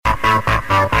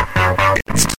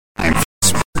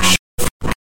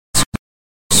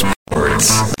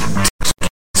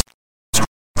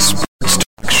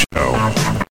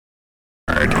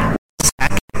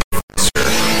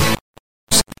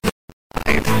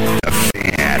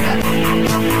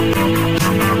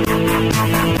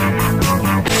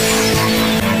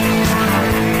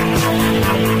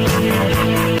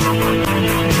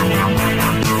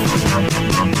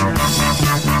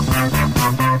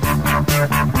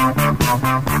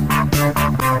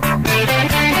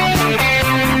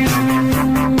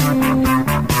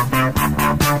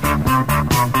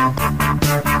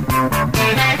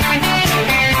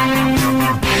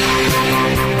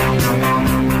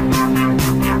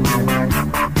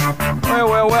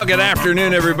Well, good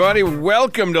afternoon, everybody.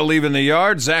 Welcome to Leaving the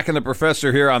Yard. Zach and the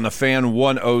Professor here on the Fan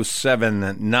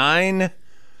 107.9.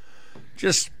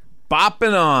 Just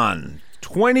bopping on.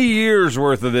 20 years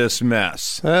worth of this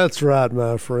mess. That's right,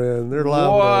 my friend. They're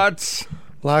liable What?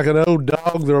 like an old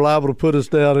dog, they're liable to put us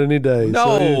down any day.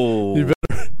 No. So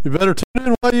you better tune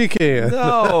in while you can.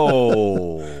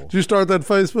 No. Did you start that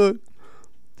Facebook?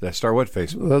 Did I start what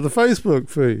Facebook? The Facebook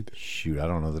feed. Shoot, I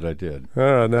don't know that I did. All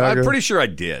right, now I'm pretty sure I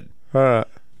did. All right.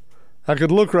 I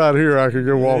could look right here. I could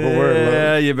go walk away and look.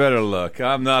 Yeah, you better look.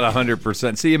 I'm not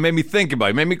 100%. See, it made me think about it.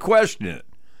 It made me question it.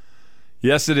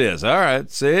 Yes, it is. All right.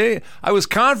 See? I was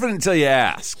confident until you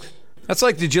asked. That's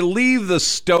like, did you leave the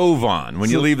stove on when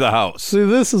you leave the house? See,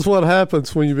 this is what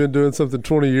happens when you've been doing something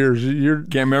 20 years. You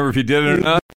can't remember if you did it or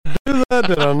not? do that?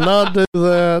 Did I not do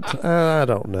that? I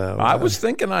don't know. I was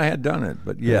thinking I had done it,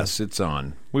 but yes, it's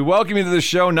on. We welcome you to the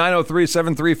show,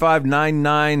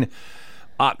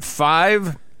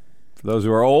 903-735-9905. For those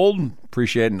who are old,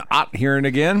 appreciate an "ot" hearing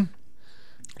again.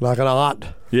 Like an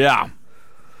 "ot." Yeah. You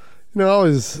know,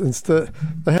 always instead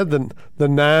they had the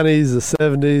 90s, the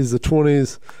 70s, the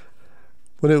 20s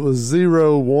when it was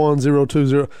 0, 1, 0, 2,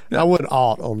 0. I went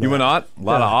 "ot" on that. You went "ot"? A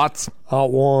lot of "ots"?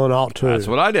 "Ot 1, "ot 2. That's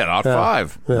what I did. "Ot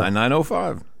 5. Yeah.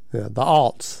 9905. Yeah, the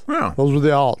 "ots." Yeah. Those were the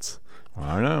 "ots."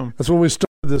 I know. That's when we started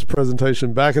this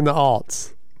presentation, back in the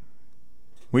 "ots."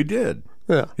 We did.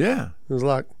 Yeah. Yeah. It was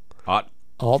like "Ot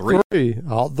 "ot 3.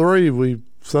 "Ot 3.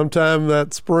 Sometime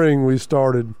that spring we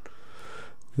started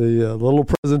the little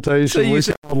presentation.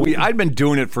 So I'd been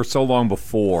doing it for so long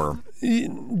before.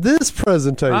 This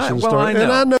presentation started, I know.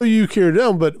 and I know you carried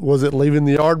on, but was it Leaving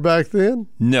the Yard back then?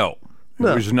 No, it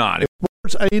was not.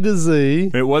 Sports A to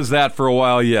Z. It was that for a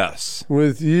while, yes.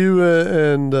 With you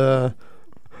and A.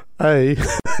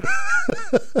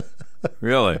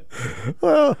 Really?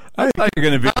 Well, I thought you were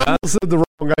going to be I almost said the wrong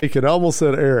Aiken. I almost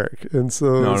said Eric. And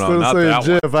so instead not of saying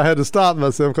that Jeff, I had to stop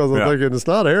myself because I'm thinking it's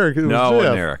not Eric. It was Jeff. No, it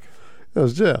wasn't Eric. It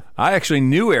was Jeff. I actually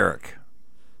knew Eric.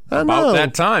 I About know.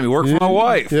 that time. He worked for my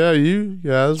wife. Yeah, you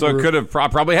guys. So I could have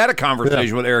probably had a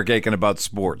conversation with Eric Aiken about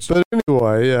sports. But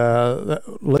anyway,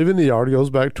 Leaving the Yard goes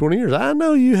back 20 years. I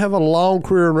know you have a long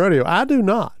career in radio. I do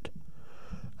not.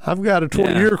 I've got a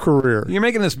 20-year career. You're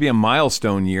making this be a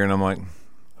milestone year, and I'm like,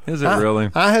 is it really?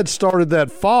 I had started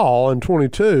that fall in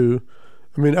 02.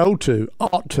 I mean, 02.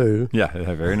 Ought to. Yeah,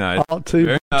 very nice. Ought to.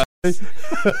 Very nice.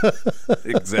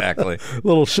 Exactly.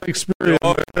 Little Shakespearean.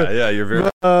 Oh, yeah, you're very.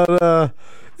 But,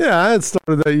 yeah, I had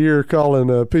started that year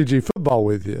calling PG football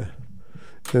with you.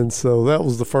 And so that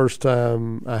was the first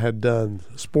time I had done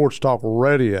sports talk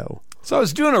radio. So I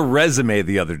was doing a resume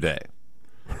the other day.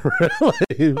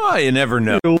 Really? Oh, you never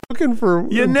know. You're looking for...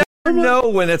 You never know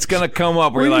when it's going to come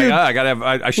up where you're like, I got to have...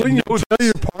 I should know this. Tell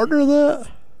your partner that?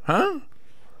 Huh?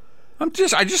 I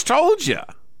just told you.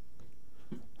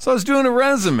 So I was doing a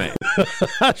resume.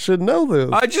 I should know this.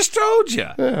 I just told you.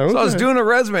 Yeah, okay. So I was doing a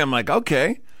resume. I'm like,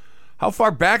 okay, how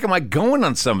far back am I going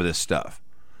on some of this stuff?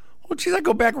 Well, geez, I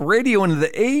go back radio into the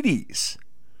 80s.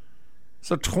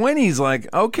 So 20's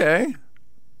like, okay.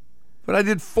 But I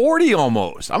did 40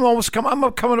 almost. I'm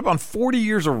coming up on 40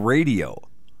 years of radio.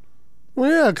 Well,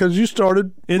 yeah, because you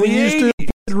started in when the you 80s. still played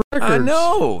records. I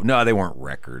know. No, they weren't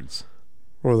records.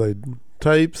 Were they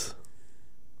tapes?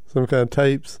 Some kind of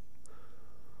tapes?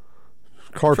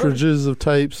 Cartridges of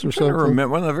tapes or something? I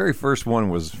remember one of the very first one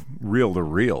was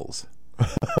reel-to-reels.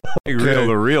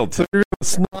 Reel-to-reel. So you're going to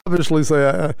snobbishly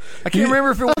say... I can't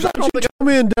remember if it was... I thought you told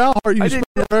me in Dalhart you spent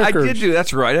records. I did do...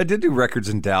 That's right. I did do records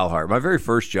in Dalhart. My very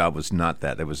first job was not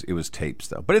that. It was tapes,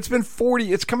 though. But it's been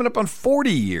 40... It's coming up on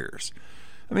 40 years.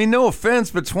 I mean, no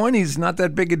offense, but 20 is not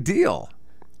that big a deal.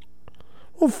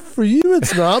 Well, for you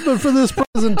it's not, but for this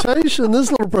presentation,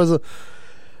 this little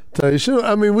presentation,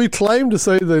 I mean, we claim to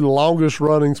say the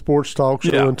longest-running sports talk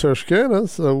show in Tuscaloosa,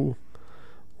 so...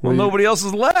 Well, nobody else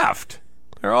is left.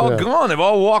 They're all gone. They've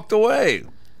all walked away.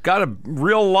 Got a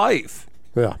real life.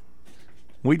 Yeah.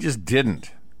 We just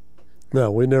didn't.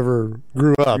 No, we never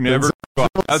grew up. I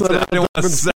didn't want to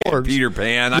say Peter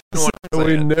Pan.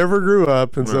 We never grew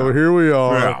up, and so here we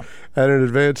are at an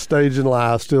advanced stage in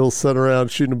life, still sitting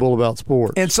around shooting a bull about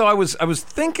sports. And so I was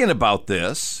thinking about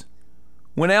this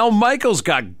when Al Michaels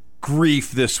got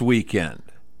grief this weekend.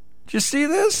 Did you see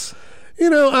this? You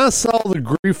know, I saw the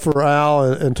grief for Al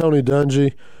and Tony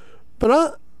Dungy,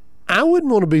 but I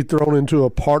wouldn't want to be thrown into a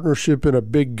partnership in a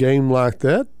big game like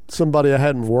that. Somebody I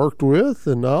hadn't worked with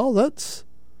and all. That's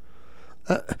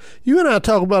you and I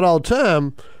talk about all the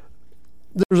time.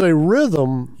 There's a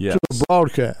rhythm to the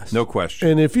broadcast. No question.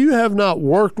 And if you have not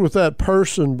worked with that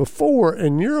person before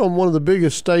and you're on one of the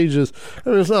biggest stages, I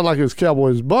mean, it's not like it's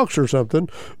Cowboys Bucks or something,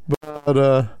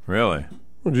 but really?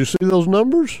 Did you see those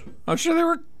numbers? I'm sure they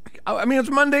were. I mean, it's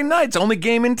Monday night. It's the only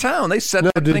game in town. They set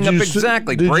that thing up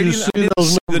exactly. Did you see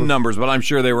those the numbers, but I'm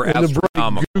sure they were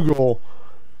astronomical. Google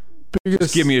biggest.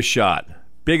 Just give me a shot.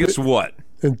 Biggest what?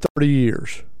 In 30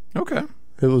 years. Okay.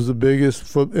 It was the biggest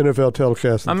NFL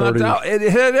telecast in 30 years.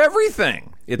 It had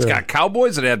everything. It's got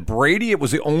Cowboys. It had Brady. It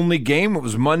was the only game. It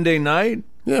was Monday night.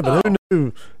 Yeah, but who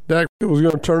knew Dak was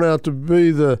going to turn out to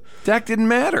be the... Dak didn't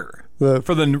matter.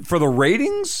 For the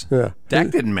ratings? Yeah. Dak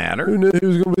didn't matter. Who knew he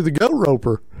was going to be the goat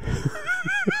roper?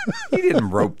 He didn't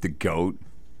rope the goat.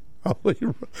 Oh,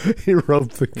 he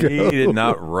roped the goat. He did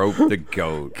not rope the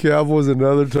goat. Cowboy's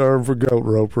another term for goat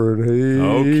roper, and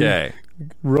he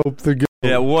roped the goat.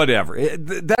 Yeah, whatever.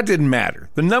 That didn't matter.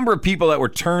 The number of people that were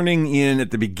turning in at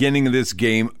the beginning of this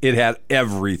game, it had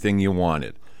everything you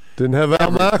wanted. Didn't have Al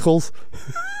Michaels.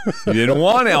 You didn't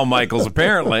want Al Michaels,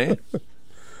 apparently.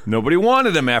 Nobody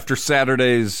wanted him after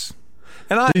Saturday's.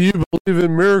 Do you believe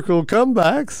in miracle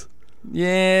comebacks?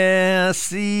 Yeah,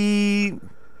 see.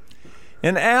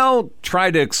 And Al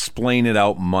tried to explain it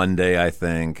out Monday, I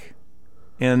think.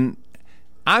 And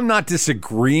I'm not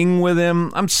disagreeing with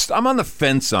him. I'm on the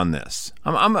fence on this.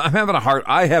 I'm having a hard.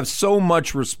 I have so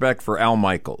much respect for Al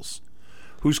Michaels,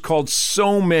 who's called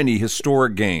so many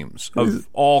historic games of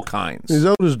all kinds. He's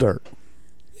old as dirt.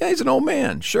 Yeah, he's an old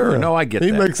man. Sure. Yeah. No, I get that.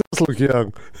 He makes us look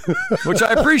young. Which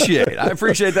I appreciate. I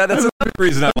appreciate that. That's another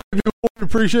reason I like him. What I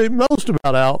appreciate most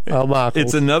about Al Michaels.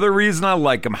 It's another reason I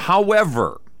like him.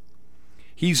 However,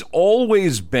 he's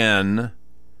always been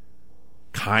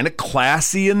kind of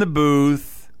classy in the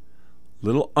booth,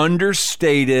 little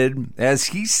understated. As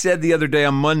he said the other day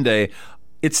on Monday,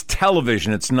 it's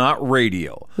television, it's not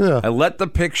radio. Yeah. I let the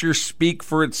picture speak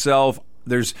for itself.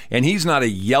 And he's not a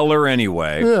yeller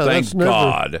anyway, thank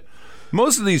God.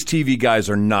 Most of these TV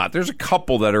guys are not. There's a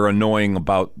couple that are annoying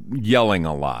about yelling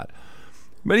a lot.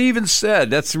 But he even said,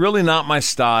 that's really not my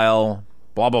style,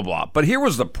 blah, blah, blah. But here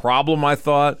was the problem, I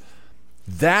thought.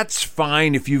 That's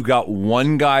fine if you've got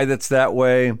one guy that's that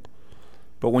way.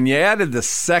 But when you added the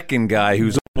second guy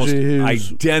who's almost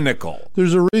identical.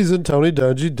 There's a reason Tony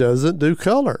Dungy doesn't do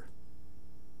color.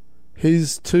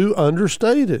 He's too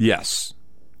understated. Yes.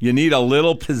 You need a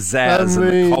little pizzazz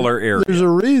in the color area. There's a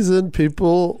reason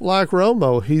people like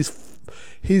Romo.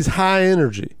 He's high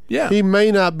energy. Yeah. He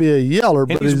may not be a yeller,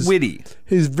 but he's witty.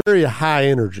 He's very high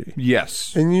energy.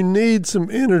 Yes. And you need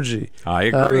some energy. I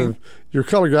agree. Your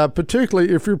color guy,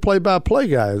 particularly if you're play-by-play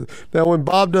guy. Now, when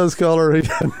Bob does color, he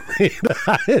doesn't need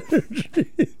high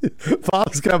energy.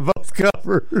 Bob's got both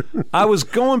covered. I was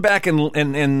going back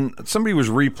and somebody was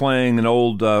replaying an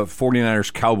old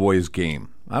 49ers Cowboys game.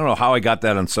 I don't know how I got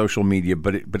that on social media,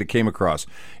 but it came across.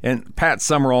 And Pat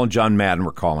Summerall and John Madden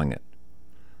were calling it.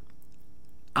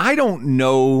 I don't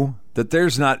know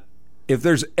that if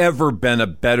there's ever been a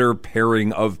better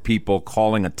pairing of people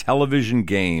calling a television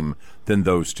game than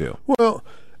those two. Well,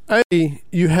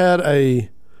 you had a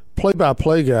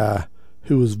play-by-play guy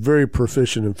who was very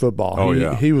proficient in football. Oh,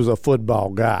 yeah. He was a football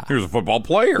guy. He was a football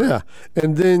player. Yeah.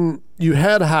 And then you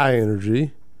had high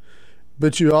energy,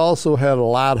 but you also had a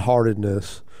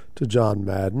lightheartedness to John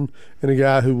Madden and a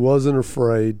guy who wasn't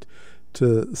afraid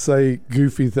to say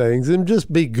goofy things and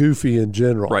just be goofy in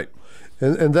general. Right.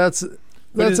 And that's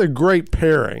a great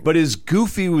pairing. But his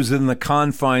goofy was in the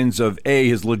confines of A,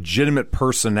 his legitimate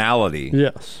personality.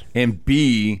 Yes. And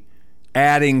B,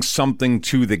 adding something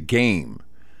to the game.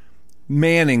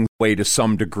 Manning's way to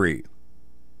some degree.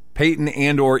 Peyton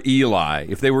and or Eli,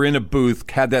 if they were in a booth,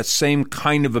 had that same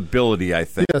kind of ability, I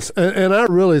think. Yes, and I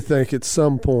really think at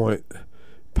some point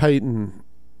Peyton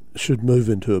should move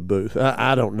into a booth.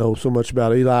 I don't know so much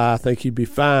about Eli. I think he'd be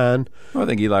fine. Well, I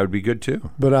think Eli would be good too.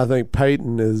 But I think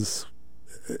Peyton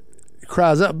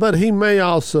cries out. But he may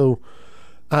also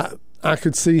I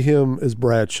could see him as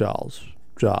Bradshaw's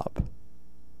job.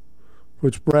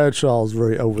 Which Bradshaw's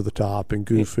very over the top and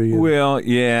goofy. Well,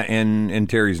 yeah, and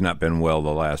Terry's not been well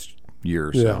the last year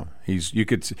or so. Yeah.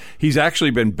 He's actually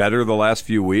been better the last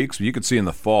few weeks. You could see in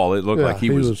the fall it looked like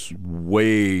he was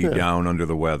way down under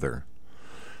the weather.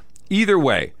 Either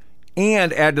way,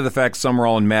 and add to the fact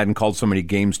Summerall and Madden called so many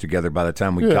games together by the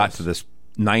time we got to this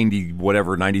 93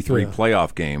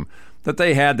 playoff game that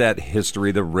they had that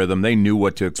history, the rhythm. They knew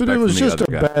what to expect from the other guy. But it was just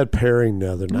a bad pairing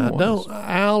the other night.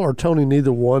 Al or Tony,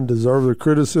 neither one deserve the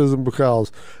criticism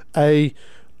because, A,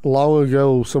 long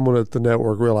ago someone at the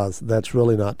network realized that's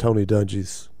really not Tony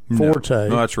Dungy's forte.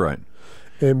 No, that's right.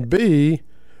 And B,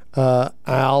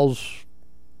 Al's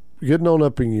getting on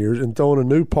up in years and throwing a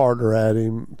new partner at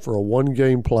him for a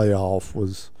one-game playoff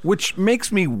was... Which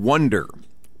makes me wonder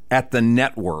at the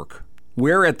network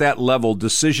where at that level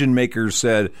decision makers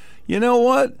said, you know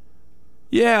what?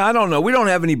 Yeah, I don't know. We don't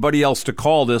have anybody else to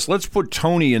call this. Let's put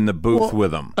Tony in the booth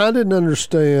with him. I didn't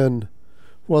understand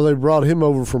why they brought him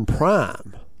over from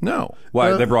Prime. No.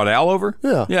 Why, they brought Al over?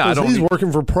 Yeah. Yeah, he's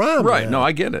working for Prime. Right. now. No,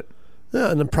 I get it.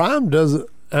 Yeah, and the Prime doesn't.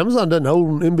 Amazon doesn't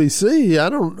own NBC. I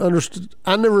don't understand.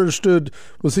 I never understood.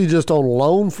 Was he just on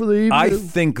loan for the evening? I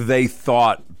think they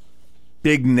thought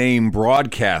big name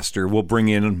broadcaster will bring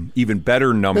in even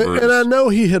better numbers. And I know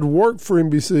he had worked for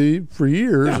NBC for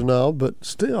years and all, but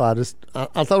still, I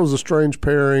thought it was a strange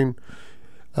pairing,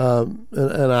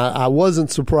 and I wasn't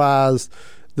surprised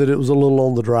that it was a little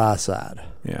on the dry side.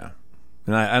 Yeah,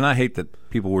 and I hate that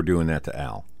people were doing that to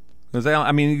Al. Because Al,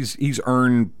 I mean, he's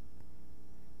earned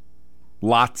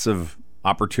lots of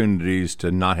opportunities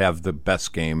to not have the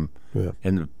best game,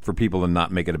 and for people to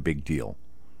not make it a big deal.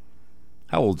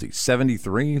 How old is he?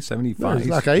 73, 75? No, he's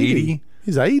like 80.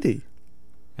 He's 80.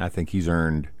 I think he's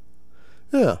earned.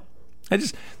 Yeah. I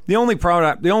didn't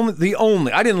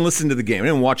listen to the game. I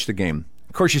didn't watch the game.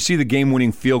 Of course, you see the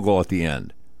game-winning field goal at the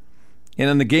end. And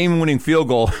in the game-winning field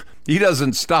goal, he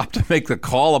doesn't stop to make the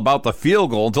call about the field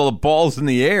goal until the ball's in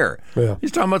the air. Yeah.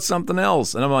 He's talking about something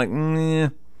else. And I'm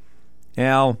like,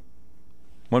 Al,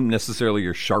 wasn't necessarily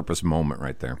your sharpest moment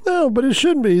right there. No, but it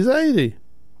shouldn't be. He's 80.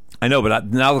 I know, but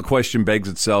now the question begs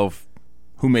itself,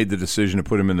 who made the decision to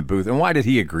put him in the booth, and why did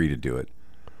he agree to do it?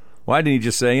 Why didn't he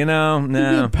just say, no? He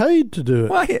get paid to do it.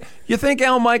 Well, you think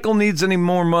Al Michael needs any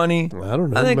more money? I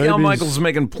don't know. I think Maybe Al Michael's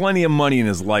making plenty of money in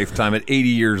his lifetime at 80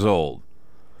 years old.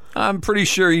 I'm pretty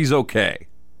sure he's okay.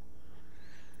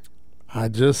 I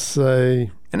just say...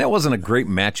 And that wasn't a great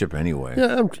matchup anyway.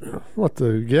 Yeah, what,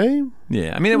 the game?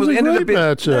 Yeah, I mean, it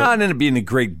ended up being a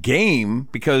great game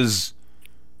because...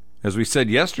 As we said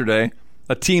yesterday,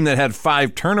 a team that had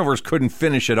 5 turnovers couldn't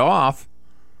finish it off.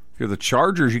 If you're the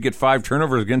Chargers, you get 5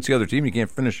 turnovers against the other team, you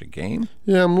can't finish a game.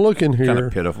 Yeah, I'm looking here. Kind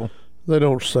of pitiful. They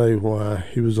don't say why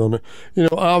he was on it. You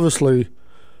know, obviously,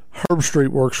 Herb Street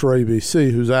works for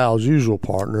ABC, who's Al's usual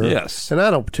partner. Yes. And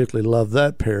I don't particularly love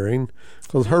that pairing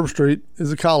because Herb Street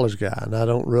is a college guy, and I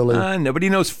don't really. No, but he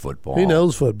knows football. He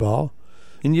knows football.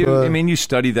 And you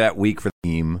study that week for the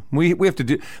team. We have to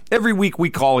do every week.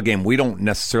 We call a game. We don't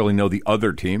necessarily know the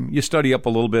other team. You study up a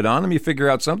little bit on them. You figure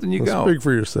out something. You go. Speak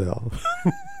for yourself.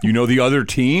 You know the other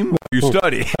team. You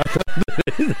study.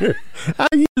 I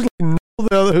usually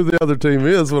know who the other team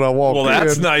is when I walk in. Well,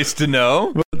 that's nice to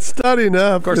know. But studying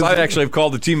up. Of course, I actually have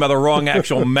called the team by the wrong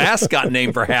actual mascot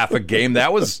name for half a game.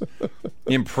 That was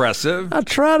impressive. I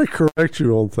try to correct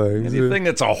you on things. Anything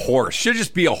that's a horse should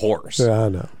just be a horse. Yeah, I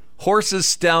know. Horses,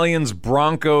 stallions,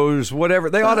 broncos, whatever.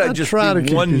 They ought to just try be to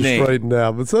keep one you name. Straightened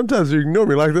out, but sometimes you ignore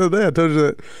me. Like the other day, I told you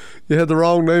that you had the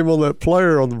wrong name on that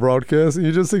player on the broadcast, and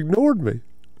you just ignored me.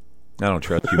 I don't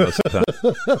trust you most of the time.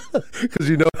 Because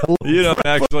you know you don't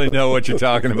actually know what you're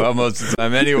talking about most of the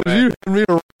time anyway. You hand me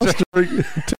a roster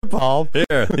tip-off.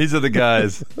 Here, these are the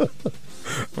guys.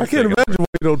 I can't imagine why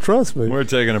you don't trust me. We're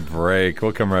taking a break.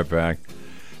 We'll come right back.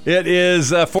 It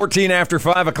is 14 after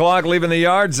 5 o'clock, leaving the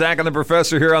yard. Zach and the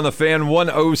Professor here on the Fan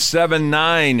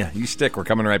 107.9. You stick. We're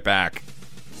coming right back.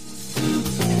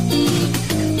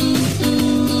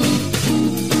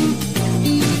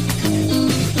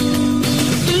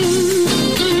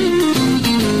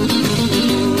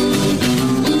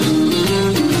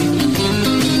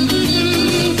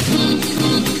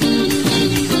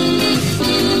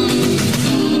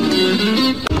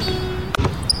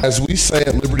 As we say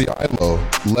at Liberty ILO,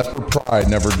 leper pride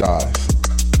never dies.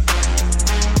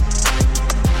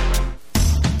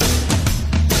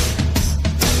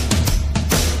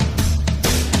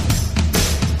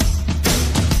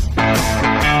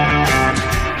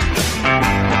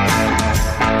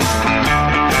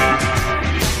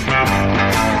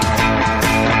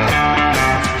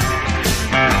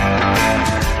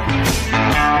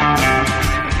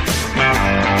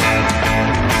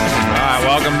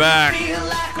 Welcome back.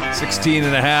 16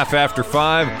 and a half after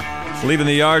 5. Leaving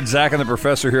the yard. Zach and the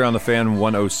Professor here on the Fan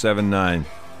 107.9.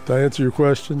 To answer your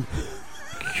question.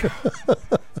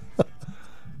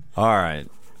 All right.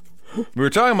 We were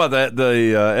talking about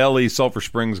the LE Sulphur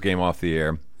Springs game off the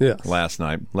air last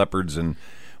night. Leopards and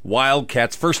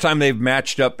Wildcats. First time they've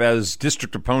matched up as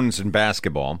district opponents in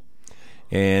basketball.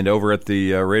 And over at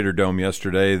the Raider Dome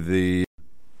yesterday, the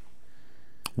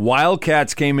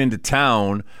Wildcats came into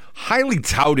town, highly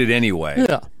touted anyway.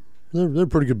 Yeah, they're a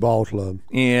pretty good ball club,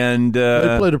 and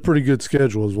they played a pretty good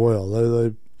schedule as well.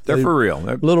 They're for real.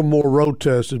 A little more road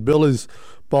tested. Billy's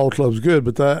ball club's good,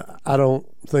 but I don't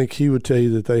think he would tell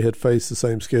you that they had faced the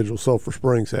same schedule Sulphur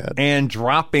Springs had. And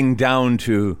dropping down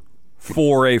to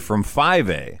 4A from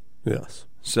 5A. Yes.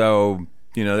 So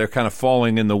they're kind of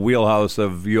falling in the wheelhouse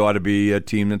of you ought to be a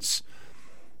team that's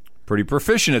pretty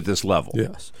proficient at this level.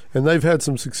 Yes. And they've had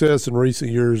some success in recent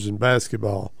years in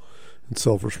basketball in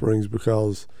Sulphur Springs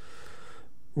because,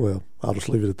 well, I'll just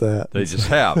leave it at that. They just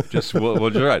have.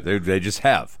 Well, you're right. They just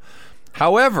have.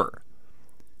 However,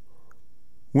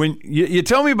 when you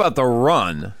tell me about the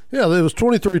run. Yeah, it was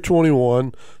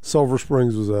 23-21. Sulphur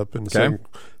Springs was up in the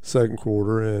second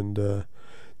quarter, and then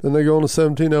they go on a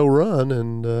 17-0 run,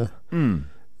 and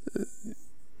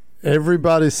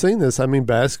everybody's seen this. I mean,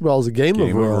 basketball is a game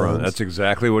of runs. That's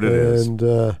exactly what it is. And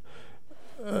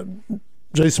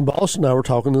Jason Boston and I were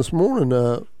talking this morning.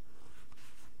 The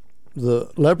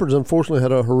Leopards, unfortunately,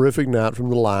 had a horrific night from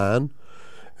the line,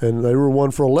 and they were 1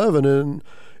 for 11. And,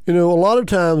 a lot of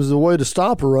times the way to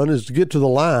stop a run is to get to the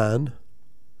line,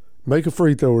 make a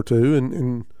free throw or two,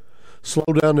 and slow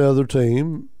down the other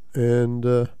team and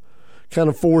kind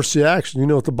of force the action.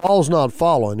 If the ball's not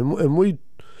falling. And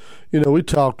we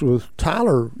talked with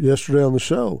Tyler yesterday on the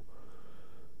show.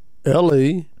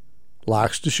 L.E.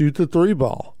 likes to shoot the three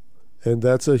ball, and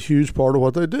that's a huge part of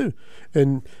what they do.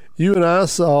 And you and I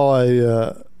saw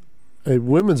a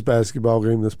women's basketball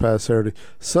game this past Saturday.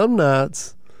 Some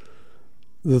nights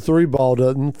the three ball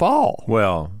doesn't fall.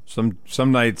 Well, some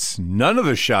nights none of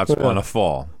the shots want to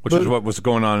fall, which is what was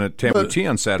going on at Tamuti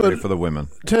on Saturday for the women.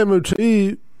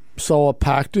 Tamuti saw a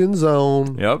packed-in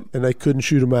zone, and they couldn't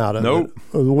shoot them out of it.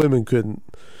 Or the women couldn't.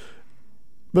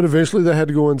 But eventually they had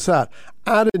to go inside.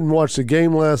 I didn't watch the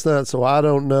game last night, so I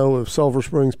don't know if Sulphur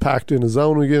Springs packed in a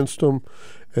zone against them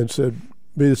and said,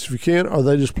 beat us if you can, or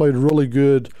they just played really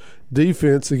good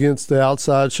defense against the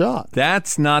outside shot.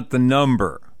 That's not the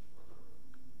number.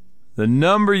 The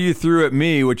number you threw at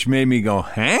me, which made me go,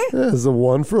 huh? Is the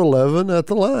 1 for 11 at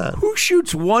the line. Who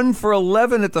shoots 1 for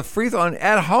 11 at the free throw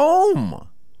at home?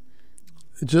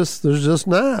 There's just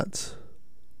nights.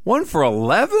 1 for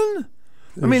 11?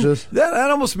 I mean, that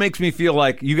almost makes me feel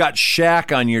like you got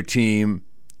Shaq on your team,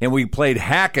 and we played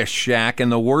Hack-a Shaq, and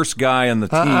the worst guy on the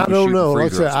team. I don't know.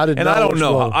 Let's say I didn't. And I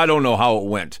don't know how it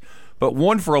went. But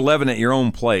 1 for 11 at your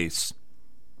own place.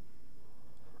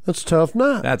 That's a tough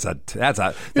night. That's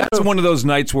one of those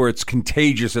nights where it's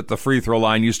contagious at the free throw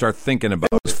line. You start thinking about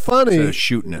it. It's funny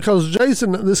shooting it because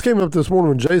Jason. This came up this morning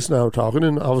when Jason and I were talking,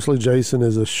 and obviously Jason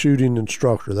is a shooting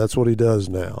instructor. That's what he does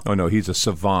now. Oh no, he's a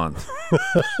savant.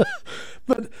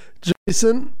 But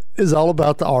Jason is all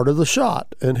about the art of the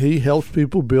shot, and he helps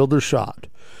people build their shot.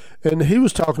 And he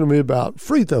was talking to me about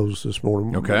free throws this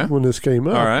morning. Okay. When this came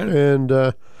up, all right,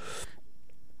 and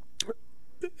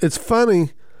it's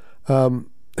funny.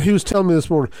 He was telling me this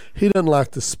morning he doesn't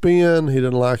like the spin. He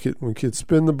doesn't like it when kids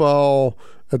spin the ball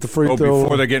at the free throw.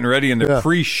 Before they're getting ready in their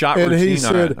pre-shot routine. And he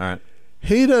said all right.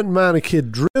 He doesn't mind a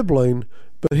kid dribbling,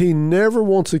 but he never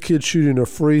wants a kid shooting a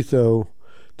free throw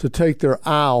to take their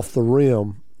eye off the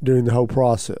rim during the whole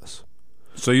process.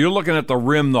 So you're looking at the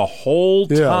rim the whole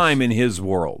time in his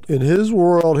world. In his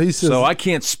world, he says. So I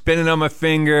can't spin it on my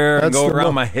finger and go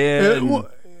around my head.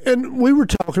 And we were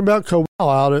talking about Cobell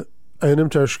out at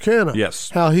A&M Texarkana. Yes.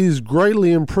 How he's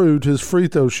greatly improved his free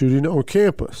throw shooting on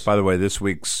campus. By the way, this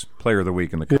week's Player of the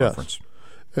Week in the conference.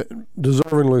 Yes.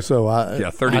 Deservingly so.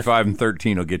 35 and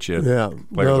 13 will get you. Yeah.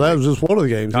 No, that was just one of the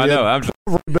games. I know. Had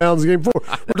 12 rebounds in game 4. We're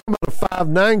talking about a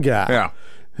 5'9" guy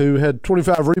who had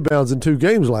 25 rebounds in 2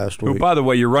 games last week. Who, by the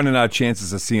way, you're running out of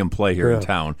chances to see him play here in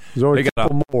town. They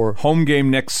got a more home game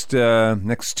next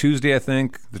Tuesday, I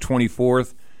think, the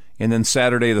 24th. And then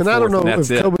Saturday the 4th, I don't know and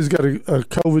that's if Kobe's got a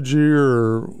COVID year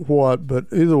or what, but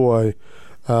either way,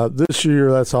 this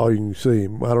year that's all you can see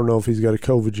him. I don't know if he's got a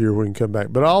COVID year when he can come back.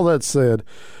 But all that said,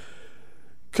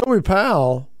 Kobe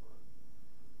Powell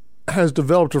has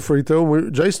developed a free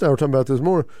throw. Jason and I were talking about this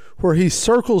more, where he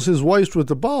circles his waist with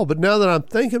the ball. But now that I'm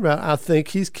thinking about it, I think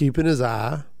he's keeping his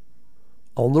eye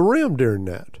on the rim during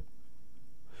that.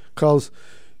 Because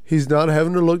he's not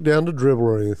having to look down to dribble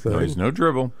or anything. No, he's no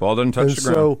dribble. Ball doesn't touch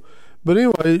the ground. But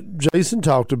anyway, Jason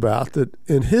talked about that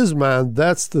in his mind,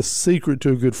 that's the secret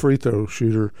to a good free throw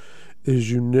shooter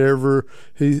is you never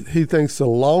 – he thinks the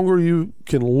longer you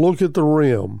can look at the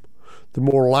rim, the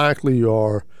more likely you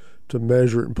are to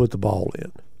measure it and put the ball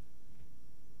in.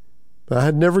 I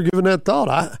had never given that thought.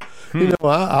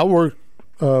 I worked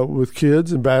with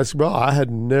kids in basketball. I had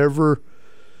never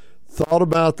thought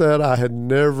about that. I had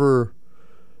never –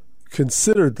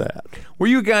 considered that. Were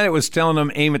you a guy that was telling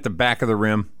them aim at the back of the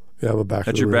rim? Yeah, I'm a back of the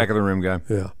rim. That's your back of the rim guy?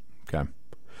 Yeah. Okay.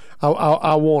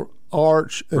 I want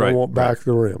arch and I want back of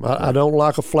the rim. I don't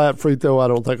like a flat free throw. I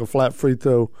don't think a flat free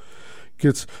throw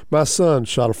gets – my son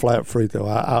shot a flat free throw.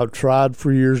 I tried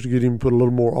for years to get him to put a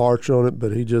little more arch on it,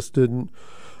 but he just didn't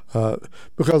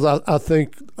because I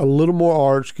think a little more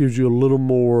arch gives you a little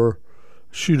more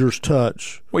shooter's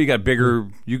touch. Well, you got bigger.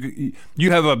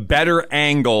 You have a better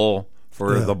angle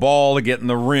for the ball to get in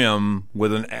the rim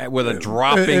with a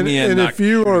dropping in. And if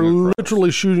you are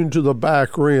literally shooting to the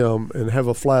back rim and have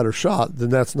a flatter shot, then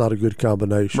that's not a good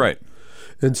combination. Right.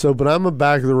 And so, but I'm a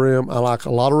back of the rim. I like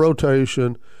a lot of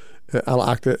rotation. I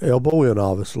like the elbow in,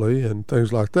 obviously, and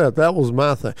things like that. That was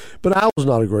my thing. But I was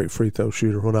not a great free throw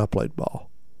shooter when I played ball.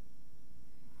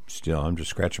 Still, I'm just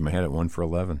scratching my head at 1 for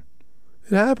 11.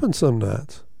 It happens some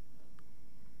nights.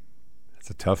 It's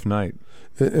a tough night.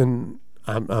 And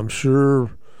I'm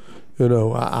sure,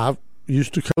 I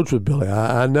used to coach with Billy.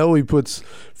 I know he puts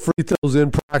free throws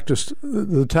in practice.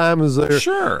 The time is there.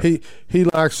 Sure. He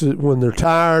likes it when they're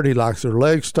tired. He likes their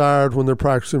legs tired when they're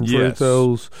practicing free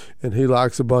throws, and he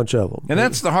likes a bunch of them. And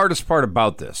that's the hardest part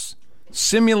about this.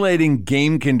 Simulating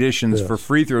game conditions for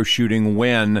free throw shooting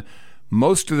when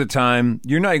most of the time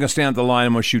you're not going to stand at the line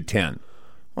and going to shoot 10.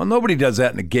 Well, nobody does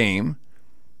that in a game.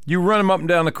 You run them up and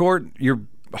down the court, your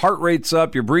heart rate's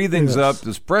up, your breathing's up,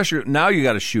 there's pressure. Now you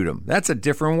got to shoot them. That's a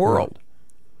different world.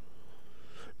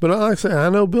 But like I say, I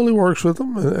know Billy works with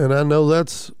them, and I know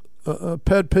that's a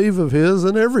pet peeve of his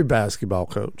and every basketball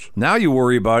coach. Now you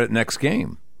worry about it next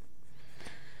game.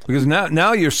 Because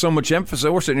now you're so much emphasis.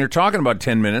 We're sitting here talking about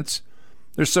 10 minutes.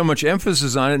 There's so much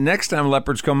emphasis on it. Next time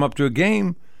Leopards come up to a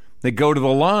game, they go to the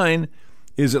line.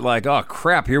 Is it like, oh,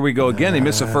 crap, here we go again? They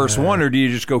miss the first one, or do you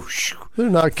just go, shh? They're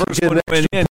not first one went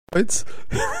in. Points.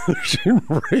 They're shooting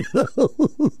free throws.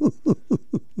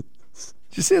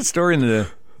 Did you see that story in the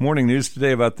morning news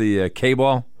today about the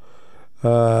K-ball?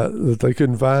 That they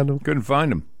couldn't find him? Couldn't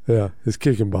find him. Yeah, his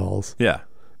kicking balls. Yeah.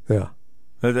 Yeah.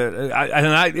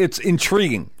 It's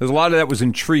intriguing. There's a lot of that was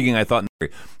intriguing, I thought.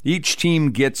 Each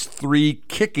team gets 3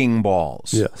 kicking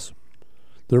balls. Yes.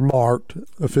 They're marked.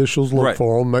 Officials look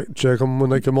for them, check them when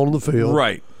they come on the field.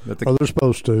 Right. They're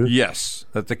supposed to. Yes.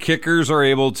 That the kickers are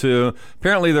able to.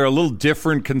 Apparently, they're a little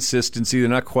different consistency. They're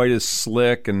not quite as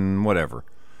slick and whatever.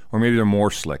 Or maybe they're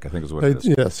more slick, I think is what it is.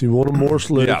 Yes, you want them more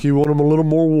slick. Yeah. You want them a little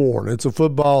more worn. It's a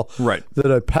football that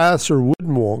a passer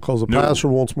wouldn't want because a passer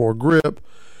wants more grip.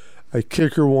 A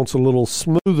kicker wants a little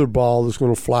smoother ball that's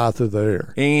going to fly through the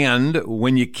air. And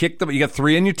when you kick you got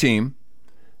 3 in your team.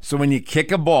 So when you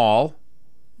kick a ball,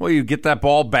 well, you get that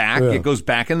ball back. It goes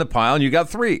back in the pile, and you got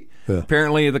 3. Yeah.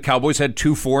 Apparently, the Cowboys had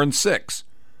 2, 4, and 6.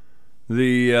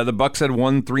 The Bucks had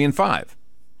 1, 3, and 5.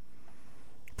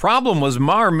 Problem was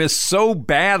Maher missed so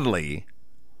badly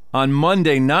on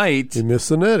Monday night. He missed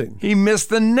the netting. He missed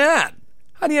the net.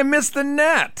 How do you miss the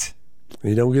net?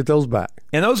 You don't get those back.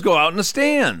 And those go out in the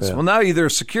stands. Yeah. Well, now either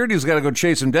security's got to go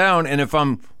chase him down, and if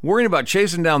I'm worrying about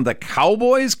chasing down the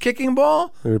Cowboys kicking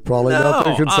ball, you're probably not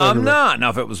that concerned. I'm not. Now,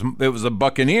 if it was the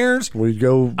Buccaneers,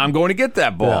 I'm going to get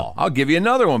that ball. Yeah. I'll give you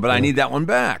another one, but I need that one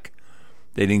back.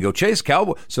 They didn't go chase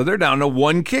Cowboys, so they're down to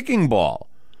 1 kicking ball.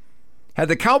 Had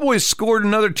the Cowboys scored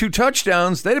another 2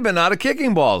 touchdowns, they'd have been out of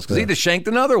kicking balls because he'd have shanked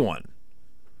another one.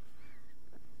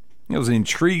 It was an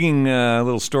intriguing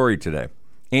little story today.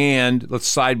 And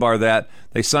let's sidebar that.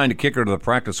 They signed a kicker to the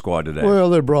practice squad today. Well,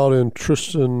 they brought in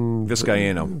Tristan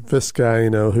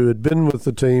Vizcaino, who had been with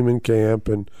the team in camp,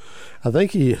 and I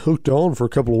think he hooked on for a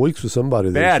couple of weeks with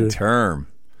somebody this year. Bad term.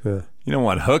 Yeah. You don't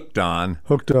want hooked on.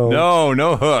 Hooked on.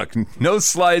 No hook. No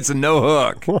slides and no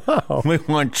hook. Wow. We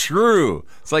want true.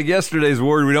 It's like yesterday's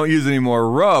word we don't use anymore,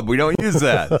 rub. We don't use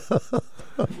that.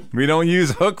 We don't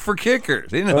use hook for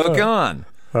kickers. He didn't hook on.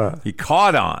 He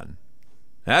caught on.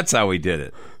 That's how we did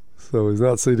it. So he's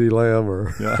not C.D. Lamb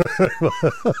or... Yeah.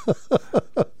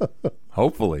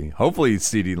 Hopefully he's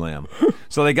C.D. Lamb.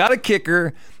 So they got a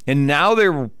kicker, and now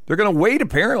they're going to wait,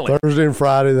 apparently. Thursday and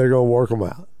Friday, they're going to work them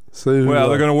out. They're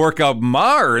going to work out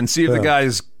Maher and see if the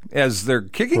guys, as their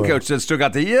kicking coach said, still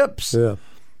got the yips. Yeah.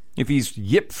 If he's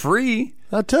yip-free...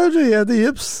 I told you he had the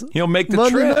yips. He'll make the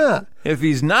Monday trip. night. If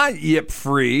he's not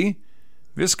yip-free,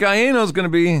 Vizcaino's going to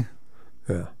be...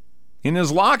 Yeah. In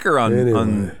his locker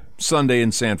on Sunday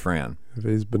in San Fran. If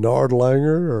he's Bernard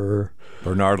Langer or...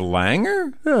 Bernard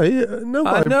Langer? Yeah,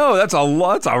 nobody... I know, that's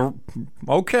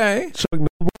okay. Chuck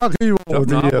Noblock, who you want with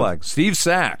the yips? Steve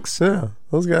Sachs. Yeah,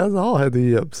 those guys all had the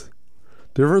yips.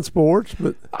 Different sports,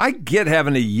 but... I get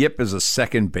having a yip as a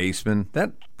second baseman.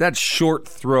 That short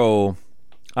throw,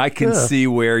 I can see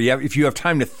where, if you have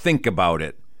time to think about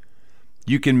it,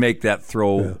 you can make that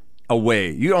throw away.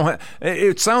 You don't have...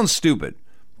 It sounds stupid.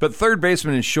 But third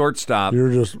baseman and shortstop,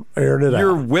 you're just airing it out.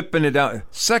 You're whipping it out.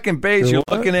 Second base, you're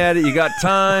looking at it. You got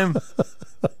time.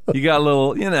 You got a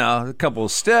little, a couple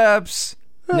of steps.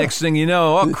 Yeah. Next thing you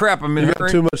know, oh crap, I'm in a hurry.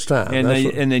 Too much time,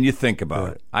 and then you think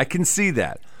about it. I can see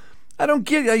that. I don't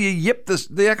get how you yip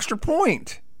the extra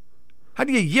point. How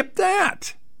do you yip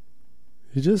that?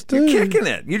 You just You're do. kicking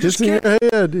it. You just gets in your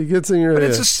head. It gets in your But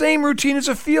head. it's the same routine as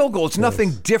a field goal. It's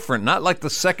nothing different. Not like the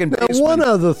second baseman. One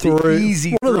of the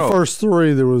first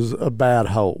three, there was a bad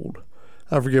hold.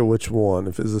 I forget which one.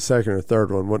 If it was the second or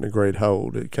third one, wasn't a great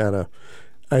hold. It kind of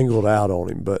angled out on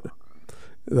him. But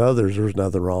the others, there's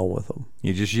nothing wrong with them.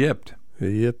 You just yipped.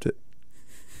 He yipped it.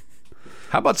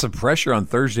 How about some pressure on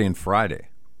Thursday and Friday?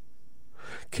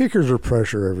 Kickers are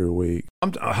pressure every week.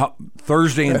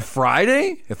 Thursday and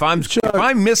Friday? If I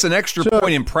miss an extra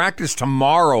point in practice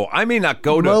tomorrow, I may not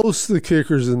go to. Most of the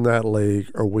kickers in that league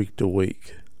are week to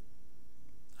week.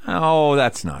 Oh,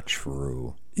 that's not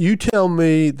true. You tell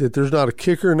me that there's not a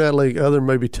kicker in that league, other than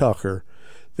maybe Tucker,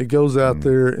 that goes out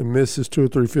there and misses 2 or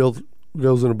 3 field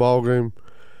goals in a ball game.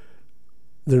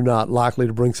 They're not likely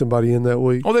to bring somebody in that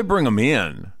week. Oh, they bring them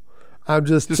in. I'm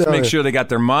just to make sure they got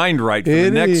their mind right for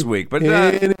the next week. But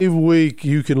any week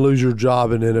you can lose your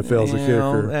job in NFL as a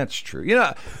kicker. That's true.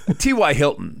 T.Y.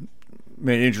 Hilton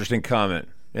made an interesting comment.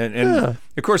 And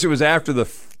of course, it was after the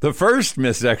first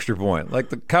missed extra point. Like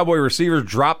the Cowboy receivers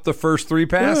dropped the first 3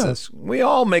 passes. Yeah. We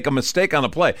all make a mistake on a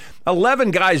play. 11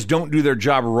 guys don't do their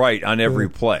job right on every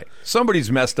play.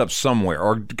 Somebody's messed up somewhere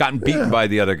or gotten beaten by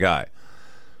the other guy.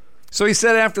 So he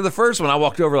said after the first one, I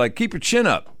walked over like, keep your chin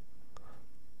up.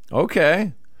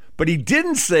 Okay. But he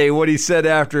didn't say what he said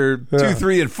after 2,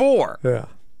 3, and 4. Yeah.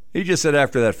 He just said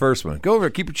after that first one, go over,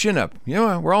 keep your chin up.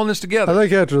 We're all in this together. I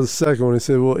think after the second one, he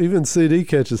said, well, even CD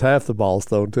catches half the balls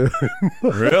thrown to him.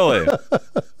 Really?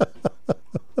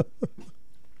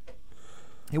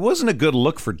 It wasn't a good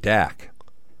look for Dak.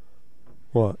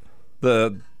 What?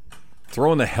 The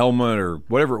throwing the helmet or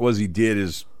whatever it was he did,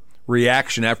 his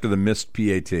reaction after the missed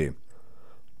PAT.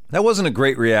 That wasn't a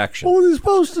great reaction. What was he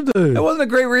supposed to do? That wasn't a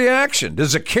great reaction.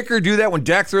 Does a kicker do that when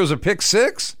Dak throws a pick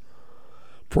six?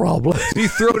 Probably. Did he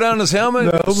throw down his helmet?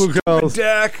 No,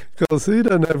 because he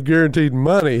doesn't have guaranteed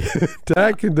money.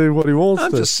 Dak can do what he wants to.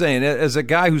 I'm just saying, as a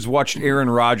guy who's watched Aaron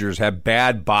Rodgers have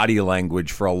bad body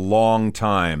language for a long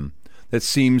time that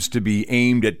seems to be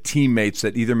aimed at teammates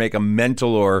that either make a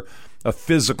mental or a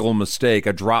physical mistake,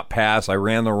 a drop pass, I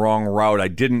ran the wrong route, I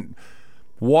didn't.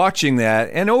 Watching that,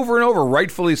 and over,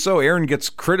 rightfully so, Aaron gets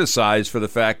criticized for the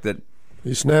fact that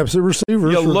he snaps at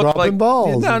receivers for dropping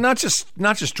balls. No, not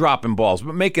just dropping balls,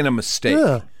 but making a mistake.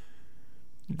 Yeah.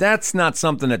 That's not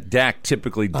something that Dak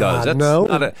typically does. That's no.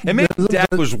 And maybe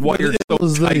Dak was wired so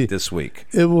tight this week.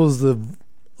 It was the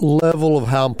level of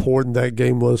how important that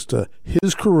game was to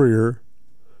his career,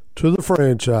 to the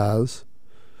franchise,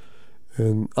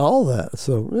 and all that.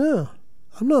 So, yeah,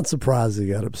 I'm not surprised he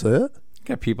got upset.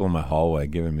 Got people in my hallway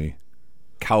giving me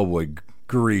Cowboy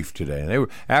grief today. They were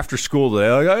after school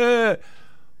today, like, hey,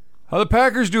 how the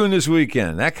Packers doing this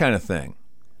weekend? That kind of thing.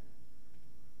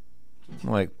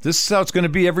 I'm like, this is how it's going to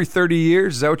be every 30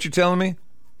 years? Is that what you're telling me?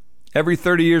 Every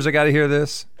 30 years I got to hear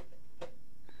this?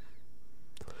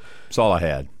 That's all I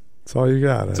had. That's all you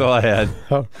got. That's all I had.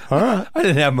 Oh, all right. I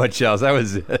didn't have much else. That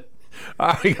was it. All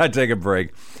right, we got to take a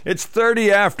break. It's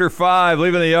 30 after 5,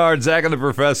 leaving the yard. Zach and the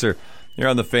Professor. You're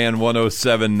on the Fan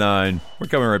 107.9. We're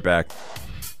coming right back.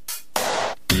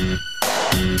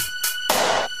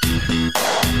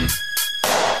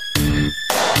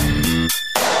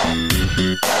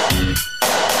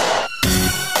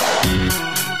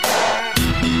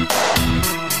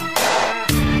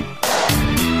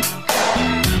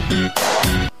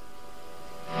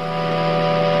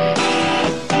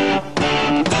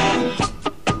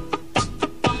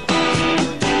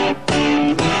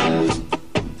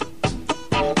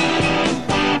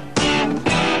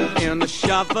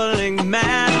 Shuffling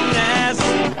madness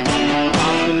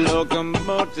of the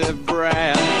locomotive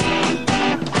breath.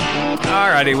 All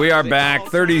righty, we are back.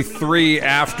 33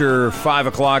 after 5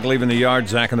 o'clock, leaving the yard.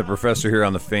 Zach and the Professor here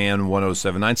on the Fan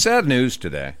 107.9. Sad news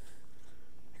today.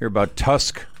 Hear about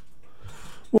Tusk.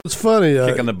 Well, it's funny.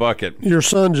 Kicking the bucket. Your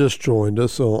son just joined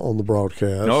us on the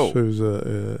broadcast. Oh. Who's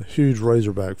a huge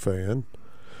Razorback fan.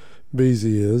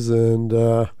 Beezy is.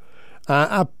 And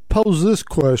I posed this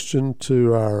question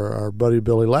to our buddy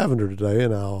Billy Lavender today,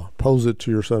 and I'll pose it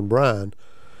to your son Brian.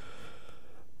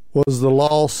 Was the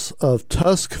loss of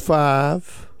Tusk V,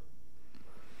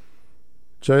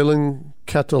 Jalen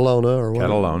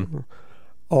Catalone,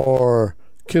 or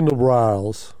Kendall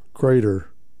Briles greater?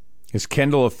 Is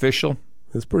Kendall official?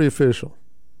 It's pretty official.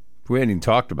 We hadn't even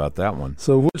talked about that one.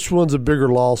 So which one's a bigger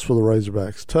loss for the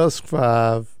Razorbacks? Tusk V,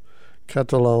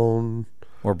 Catalone,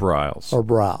 or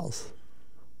Briles?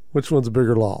 Which one's a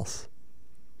bigger loss?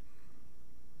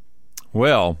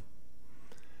 Well,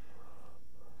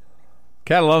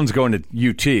 Catalone's going to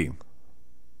UT.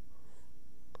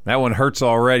 That one hurts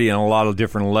already on a lot of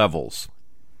different levels.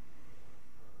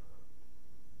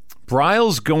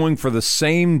 Briles going for the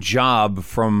same job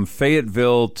from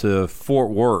Fayetteville to Fort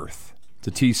Worth to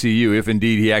TCU, if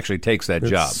indeed he actually takes that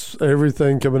job.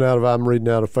 Everything coming out of, I'm reading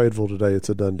out of Fayetteville today, it's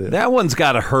a done deal. That one's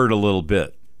got to hurt a little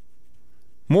bit.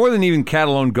 More than even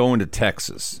Catalone going to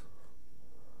Texas.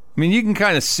 I mean, you can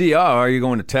kind of see, are you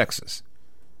going to Texas?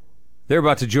 They're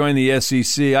about to join the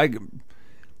SEC.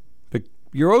 But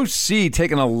your OC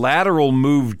taking a lateral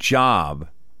move job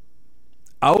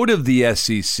out of the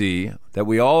SEC that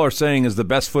we all are saying is the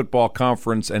best football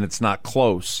conference, and it's not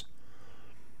close.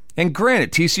 And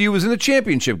granted, TCU was in the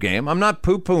championship game. I'm not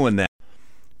poo-pooing that.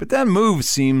 But that move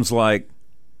seems like...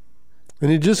 And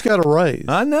he just got a raise.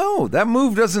 I know. That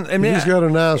move doesn't... I mean, he just got a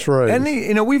nice raise.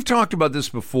 And we've talked about this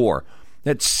before,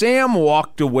 that Sam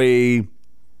walked away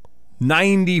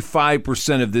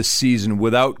 95% of this season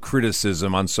without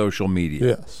criticism on social media.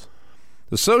 Yes.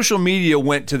 The social media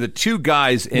went to the two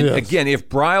guys, and again, if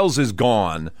Briles is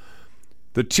gone,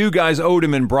 the two guys,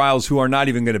 Odom and Briles, who are not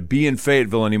even going to be in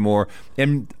Fayetteville anymore,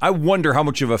 and I wonder how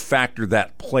much of a factor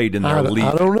that played in their leaving.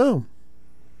 I don't know.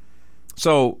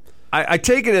 So I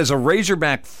take it as a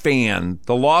Razorback fan,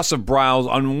 the loss of Briles,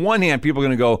 on one hand, people are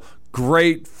going to go,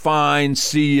 great, fine,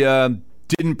 see ya,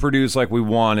 didn't produce like we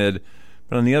wanted.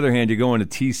 But on the other hand, you go into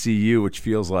TCU, which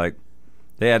feels like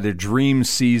they had their dream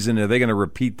season. Are they going to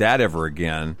repeat that ever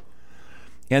again?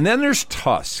 And then there's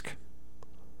Tusk,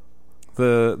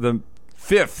 the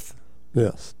fifth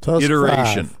Tusk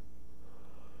iteration. 5.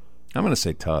 I'm going to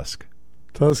say Tusk.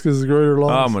 Tusk is a greater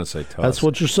loss? I'm going to say Tusk. That's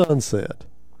what your son said.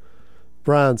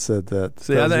 Brian said that.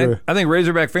 See, I think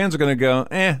Razorback fans are going to go,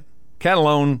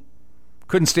 Catalone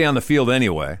couldn't stay on the field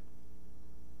anyway.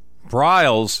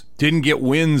 Briles didn't get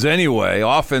wins anyway.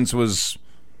 Offense was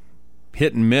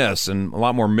hit and miss, and a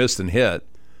lot more miss than hit.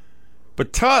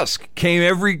 But Tusk came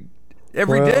every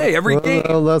day, every game.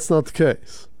 Well, that's not the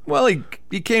case. Well,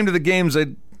 he came to the games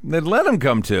they'd let him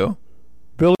come to.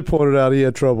 Billy pointed out he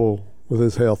had trouble with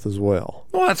his health as well.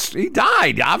 Well, he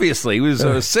died, obviously. He was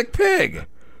a sick pig.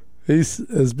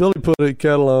 As Billy put it,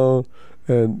 Catalone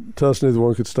and Tusk, neither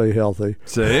one could stay healthy.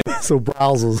 See? So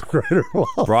Briles was a greater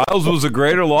loss. Briles was a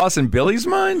greater loss in Billy's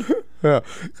mind? Yeah,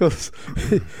 because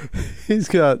he's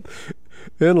got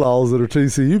in-laws that are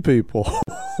TCU people.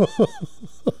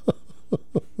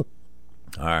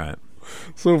 All right.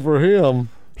 So for him...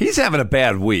 He's having a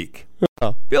bad week.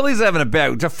 Yeah. Billy's having a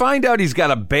bad week. To find out he's got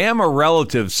a Bama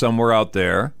relative somewhere out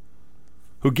there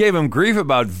who gave him grief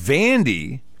about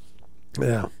Vandy.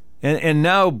 Yeah. And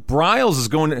now Briles is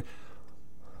going to...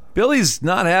 Billy's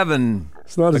not having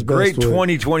a great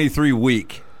 2023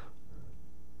 week.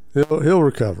 He'll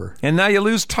recover. And now you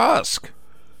lose Tusk.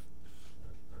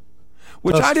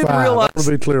 Which Tusk I didn't 5. realize.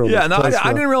 I be clear on yeah, this. no,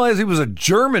 I didn't realize he was a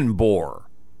German boar.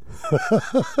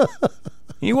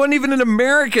 He wasn't even an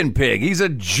American pig. He's a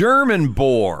German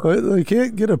boar. They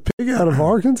can't get a pig out of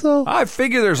Arkansas? I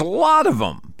figure there's a lot of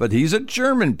them, but he's a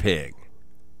German pig.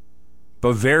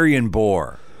 Bavarian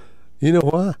boar. You know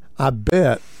why? I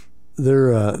bet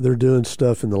they're doing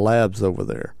stuff in the labs over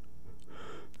there.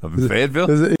 Up in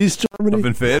Fayetteville? Is it East Germany? Up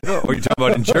in Fayetteville? Or are you talking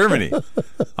about in Germany?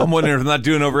 I'm wondering if they're not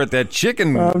doing over at that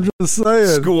chicken I'm just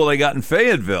saying. school they got in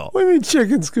Fayetteville. What do you mean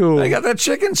chicken school? They got that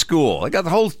chicken school. They got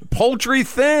the whole poultry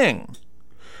thing.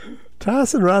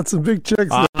 Tyson writes some big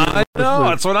checks. I know.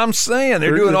 That's what I'm saying.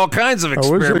 They're doing all kinds of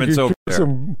experiments over there.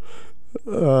 Some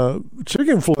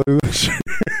chicken flu this year.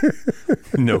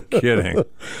 No kidding.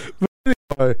 But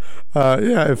anyway,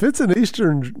 if it's an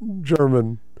Eastern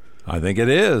German, I think it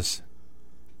is.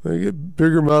 they get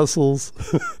bigger muscles.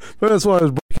 But that's why I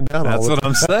was breaking down. That's all what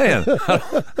I'm saying.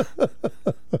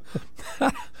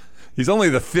 He's only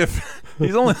the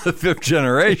fifth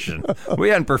generation. We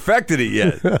hadn't perfected it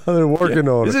yet. They're working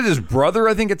on it. Is it his brother?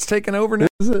 I think it's taken over now.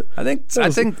 Is it? I think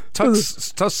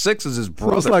Tusk 6 is his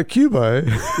brother. It's like Cuba.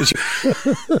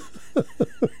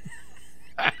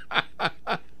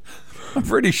 I'm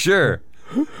pretty sure.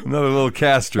 Another little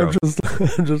Castro.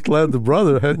 I'm just glad the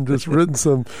brother hadn't just written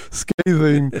some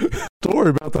scathing story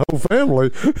about the whole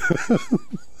family.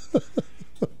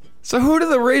 So who do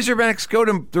the Razorbacks go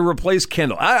to replace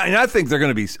Kendall? I think they're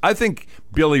going to be. I think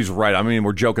Billy's right. I mean,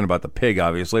 we're joking about the pig,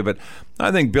 obviously, but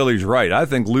I think Billy's right. I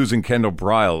think losing Kendall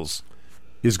Briles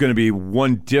is going to be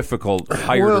one difficult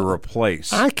hire to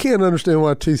replace. I can't understand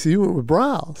why TCU went with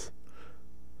Briles.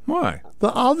 Why?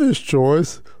 The obvious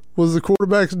choice was the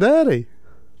quarterback's daddy.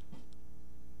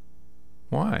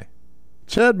 Why?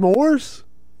 Chad Morris?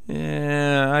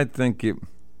 Yeah, I don't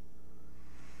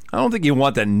think you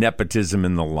want that nepotism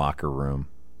in the locker room.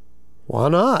 Why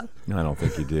not? I don't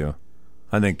think you do.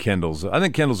 I think Kendall's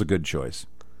a good choice.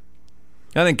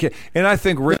 I think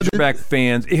Razorback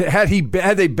fans,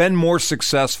 had they been more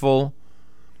successful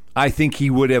I think he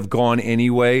would have gone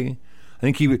anyway. I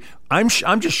think he would. I'm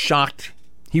just shocked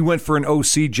he went for an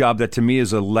OC job that to me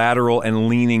is a lateral and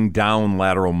leaning down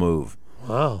lateral move.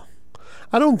 Wow.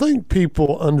 I don't think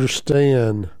people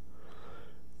understand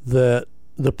that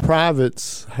the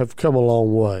privates have come a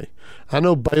long way. I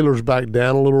know Baylor's back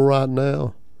down a little right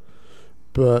now,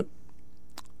 but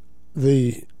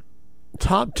the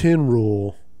top 10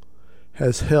 rule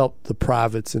has helped the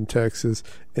privates in Texas,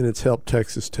 and it's helped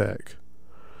Texas Tech.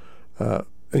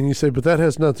 And you say, but that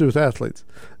has nothing to do with athletes.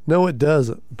 No, it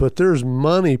doesn't. But there's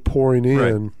money pouring in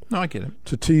Right. No, I get it.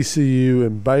 to TCU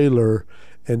and Baylor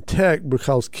and Tech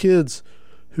because kids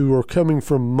who are coming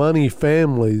from money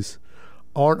families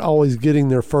aren't always getting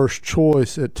their first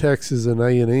choice at Texas and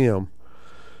A&M.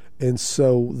 And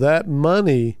so that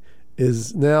money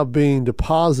is now being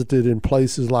deposited in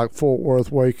places like Fort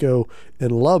Worth, Waco,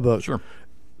 and Lubbock, Sure.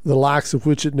 the likes of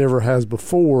which it never has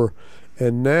before.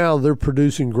 And now they're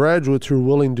producing graduates who are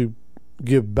willing to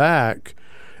give back.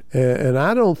 And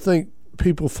I don't think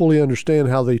people fully understand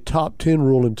how the top 10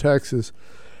 rule in Texas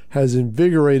has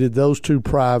invigorated those two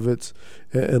privates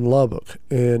in Lubbock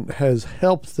and has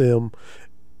helped them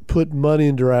put money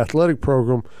into their athletic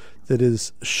program that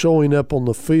is showing up on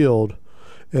the field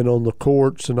and on the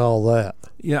courts and all that.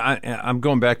 Yeah, I'm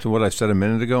going back to what I said a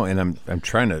minute ago, and I'm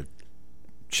trying to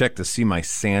check to see my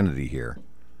sanity here.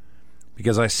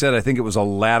 Because I said I think it was a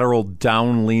lateral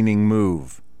down-leaning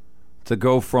move to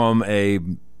go from a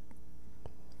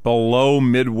below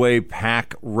midway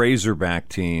pack Razorback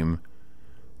team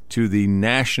to the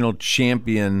national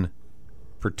champion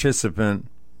participant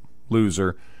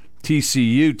loser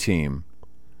TCU team.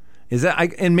 Is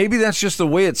that and maybe that's just the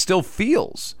way it still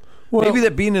feels. Well, maybe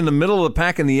that being in the middle of the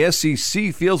pack in the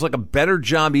SEC feels like a better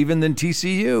job even than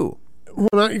TCU.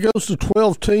 When it goes to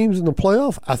 12 teams in the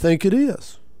playoff, I think it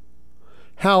is.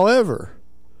 However,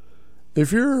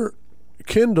 if you're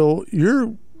Kendall,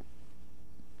 your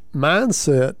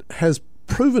mindset has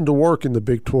proven to work in the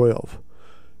Big 12.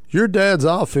 Your dad's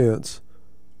offense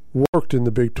worked in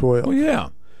the Big 12. Well, yeah.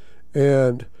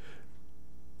 And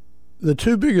the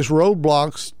two biggest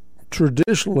roadblocks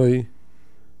traditionally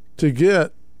to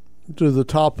get to the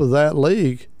top of that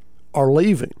league are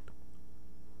leaving.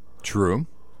 True.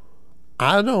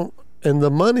 And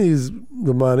the money's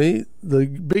the money, the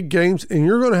big games, and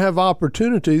you're going to have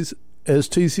opportunities, as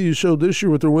TCU showed this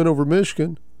year with their win over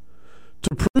Michigan,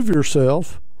 to prove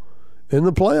yourself in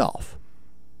the playoff.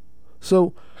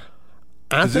 So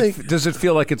does it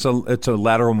feel like it's a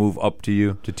lateral move up to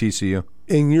you, to TCU?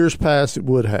 In years past, it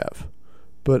would have.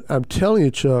 But I'm telling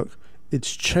you, Chuck,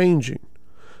 it's changing.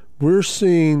 We're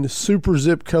seeing super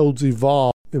zip codes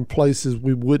evolve in places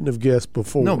we wouldn't have guessed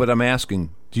before. No, but I'm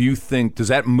asking, does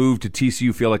that move to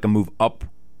TCU feel like a move up,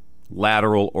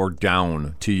 lateral, or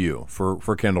down to you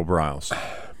for Kendall Briles?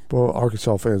 Well,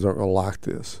 Arkansas fans aren't going to like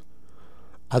this.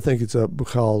 I think it's up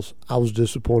because I was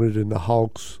disappointed in the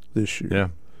Hawks this year. Yeah.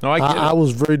 No, I get it. I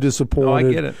was very disappointed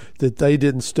I get it. that they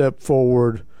didn't step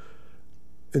forward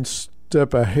and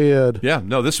step ahead. Yeah,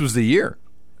 no, this was the year.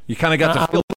 You kind of got the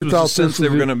feel it was the sense they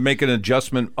were going to make an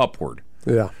adjustment upward.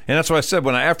 Yeah. And that's what I said.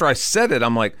 After I said it,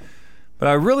 I'm like, but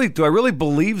do I really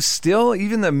believe still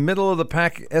even the middle of the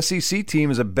pack SEC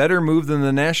team is a better move than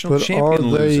the national champion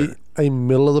loser? Are they a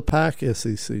middle of the pack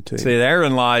SEC team? See,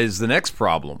 therein lies the next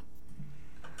problem.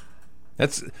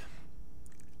 This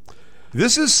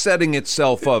is setting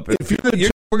itself up. We're going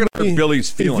to hurt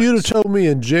Billy's feelings. If you'd have told me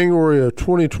in January of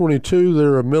 2022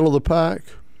 they're a middle of the pack,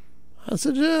 I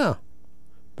said, yeah.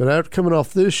 But after coming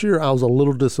off this year, I was a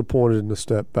little disappointed in the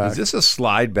step back. Is this a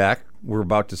slide back we're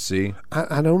about to see?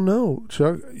 I don't know,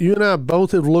 Chuck. You and I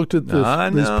both have looked at this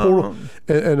portal,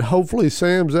 and hopefully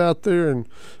Sam's out there.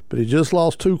 But he just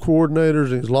lost two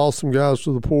coordinators, and he's lost some guys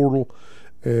to the portal,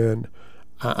 and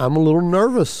I'm a little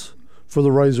nervous for the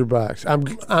Razorbacks.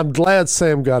 I'm glad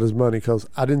Sam got his money because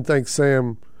I didn't think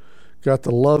Sam got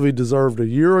the love he deserved a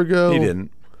year ago. He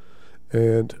didn't.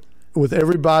 And with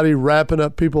everybody wrapping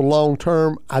up people long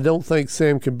term, I don't think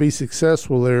Sam can be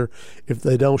successful there if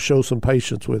they don't show some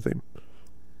patience with him.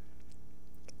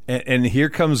 And here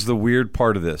comes the weird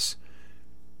part of this.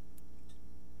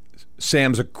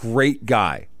 Sam's a great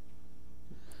guy.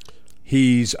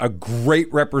 He's a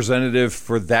great representative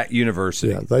for that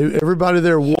university. Yeah, everybody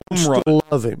there wants to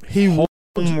love him. He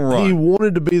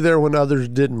wanted to be there when others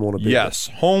didn't want to be there. Yes,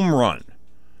 home run.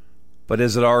 But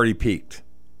has it already peaked?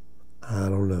 I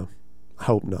don't know.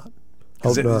 Hope not.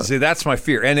 Hope not. See, that's my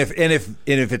fear. And if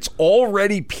it's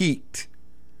already peaked,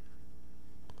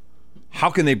 how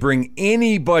can they bring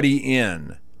anybody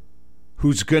in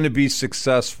who's going to be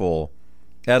successful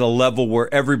at a level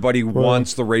where everybody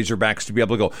wants the Razorbacks to be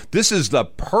able to go. This is the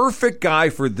perfect guy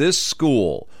for this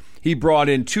school. He brought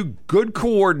in 2 good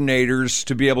coordinators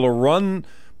to be able to run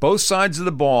both sides of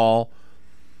the ball.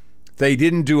 They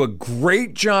didn't do a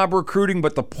great job recruiting,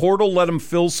 but the portal let them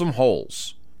fill some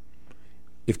holes.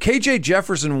 If KJ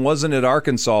Jefferson wasn't at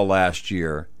Arkansas last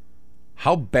year,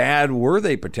 how bad were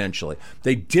they potentially?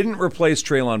 They didn't replace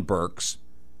Treylon Burks.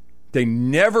 They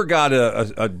never got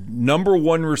a number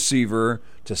 1 receiver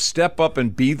to step up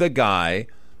and be the guy,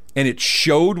 and it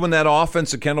showed when that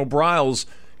offense of Kendall Briles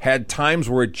had times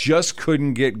where it just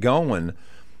couldn't get going.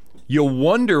 You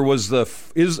wonder, I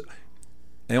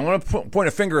don't want to point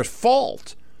a finger at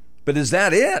fault, but is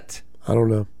that it? I don't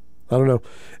know.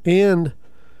 And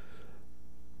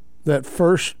that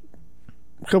first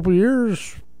couple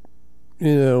years,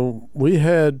 we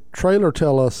had Traylor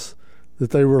tell us that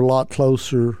they were a lot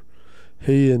closer,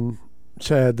 he and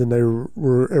Chad, than they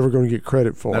were ever going to get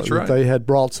credit for. That's right. That they had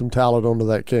brought some talent onto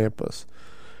that campus.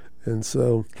 And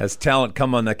so, has talent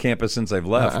come on that campus since they've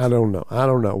left? I don't know.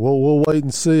 We'll wait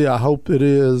and see. I hope it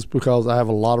is, because I have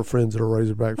a lot of friends that are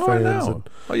Razorback fans. And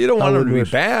well, you don't want them to be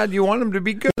bad. You want them to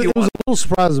be good. It was a little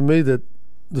surprising to me that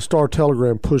the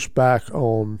Star-Telegram pushed back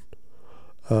on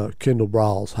Kendall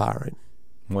Briles hiring.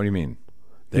 What do you mean?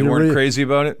 They weren't crazy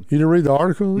about it? You didn't read the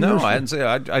article? No, I hadn't seen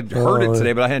it. I heard it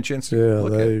today, but I hadn't a chance to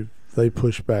look at it. They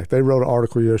pushed back. They wrote an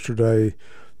article yesterday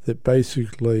that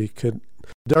basically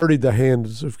dirtied the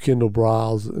hands of Kendall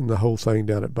Briles and the whole thing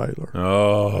down at Baylor.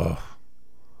 Oh.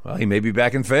 Well, he may be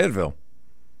back in Fayetteville.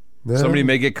 No, somebody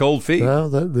may get cold feet. No,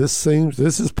 this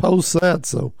is post that,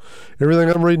 so everything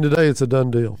I'm reading today, it's a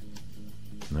done deal.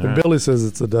 And Billy says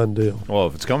it's a done deal. Well,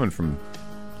 if it's coming from...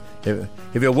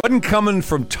 If it wasn't coming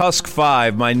from Tusk V,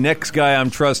 my next guy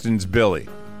I'm trusting is Billy.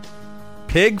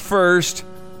 Pig first,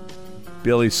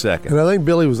 Billy second. And I think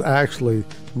Billy was actually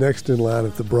next in line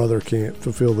if the brother can't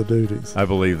fulfill the duties. I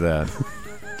believe that.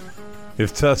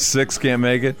 If Tusk 6 can't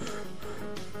make it,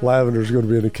 Lavender's going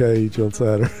to be in a cage on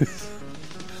Saturdays.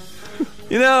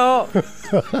 You know.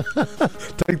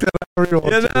 Take that out you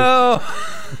want to.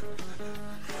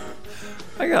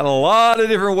 I got a lot of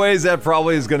different ways that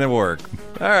probably is going to work.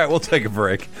 All right, we'll take a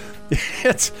break.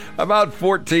 It's about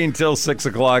 14 till 6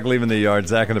 o'clock, leaving the yard.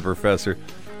 Zach and the Professor.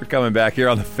 We're coming back here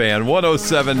on the Fan,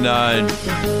 107.9.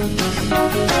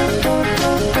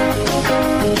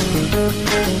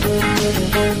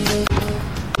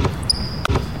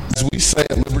 As we say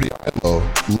at Liberty ILO,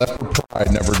 leper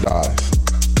pride never dies.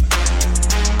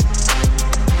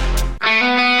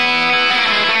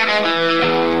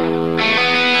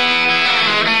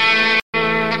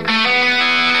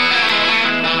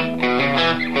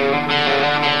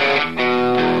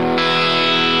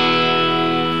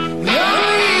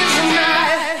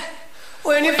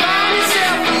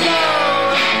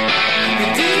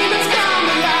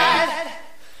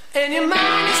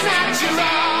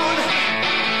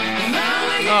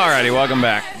 Welcome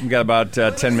back. We've got about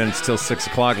 10 minutes till 6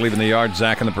 o'clock, leaving the yard.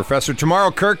 Zach and the Professor.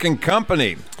 Tomorrow, Kirk and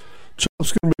Company.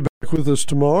 Chop's going to be back with us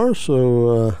tomorrow,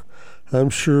 so I'm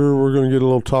sure we're going to get a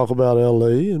little talk about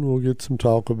L.A., and we'll get some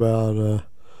talk about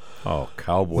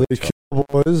Cowboys. The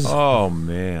Cowboys. Oh,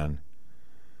 man.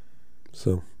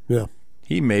 So, yeah.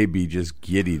 He may be just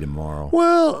giddy tomorrow.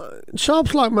 Well,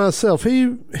 Chop's like myself.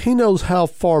 He knows how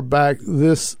far back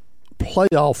this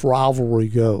playoff rivalry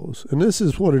goes, and this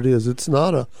is what it is. It's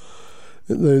not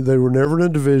they were never in a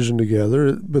division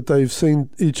together, but they've seen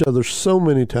each other so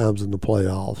many times in the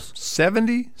playoffs.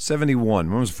 70, 71.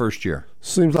 When was the first year?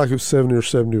 Seems like it was 70 or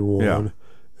 71. Yeah.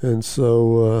 And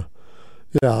so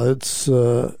it's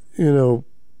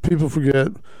people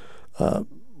forget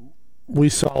we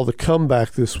saw the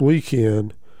comeback this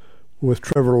weekend with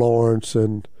Trevor Lawrence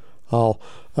and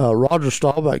Roger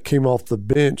Staubach came off the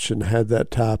bench and had that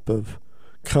type of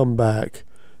comeback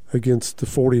against the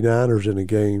 49ers in a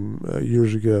game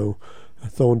years ago,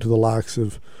 throwing to the likes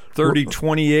of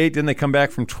 30-28. Didn't they come back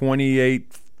from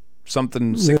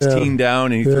 28-something, 16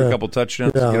 down, and he threw a couple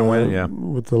touchdowns to get a win? Yeah,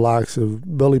 with the likes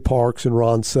of Billy Parks and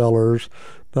Ron Sellers,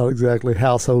 not exactly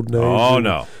household names. Oh,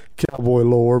 no. Cowboy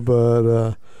lore,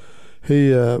 but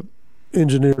he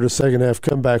engineered a second-half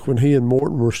comeback when he and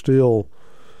Morton were still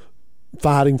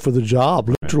fighting for the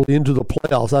job, literally into the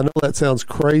playoffs. I know that sounds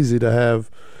crazy to have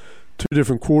two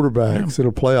different quarterbacks in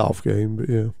a playoff game, but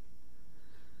yeah.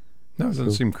 No, it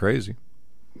doesn't seem crazy.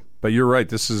 But you're right.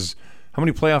 This is – how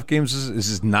many playoff games is this?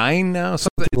 Is this 9 now? It's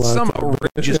some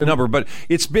outrageous number, but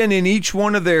it's been in each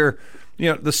one of their –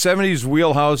 the 70s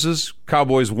wheelhouses.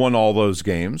 Cowboys won all those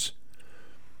games.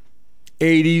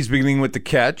 80s, beginning with the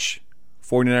catch.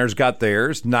 49ers got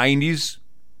theirs. 90s,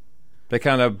 They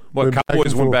kind of Went back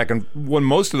Cowboys and went forth. back and won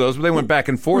most of those, but they went back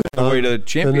and forth on the way to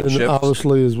championships. And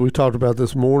obviously, as we talked about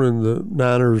this morning, the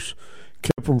Niners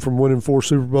kept them from winning 4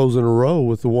 Super Bowls in a row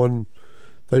with the one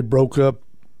they broke up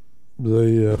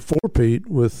the four-peat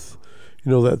with,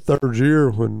 that third year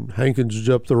when Hankins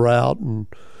jumped the route and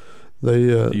they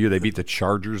the year they beat the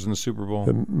Chargers in the Super Bowl.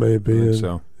 It may have been.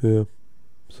 So. Yeah.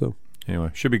 So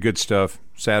anyway, should be good stuff.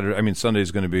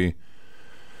 Sunday's going to be.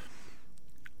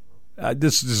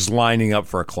 This is lining up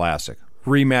for a classic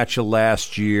rematch of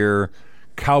last year.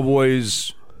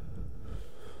 Cowboys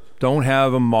don't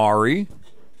have Amari,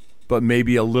 but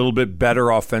maybe a little bit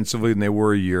better offensively than they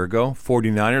were a year ago.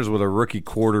 49ers with a rookie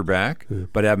quarterback,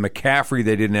 but have McCaffrey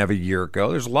they didn't have a year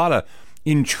ago. There's a lot of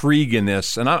intrigue in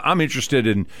this, and I'm interested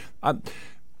in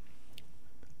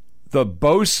the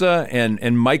Bosa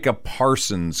and Micah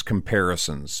Parsons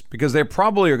comparisons, because they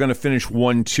probably are going to finish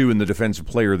 1-2 in the Defensive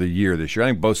Player of the Year this year. I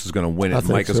think Bosa's going to win it, and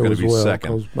Micah's going to be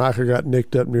second. Micah got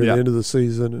nicked up near the end of the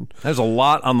season. And there's a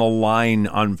lot on the line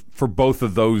for both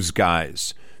of those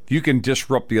guys. If you can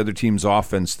disrupt the other team's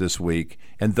offense this week,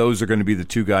 and those are going to be the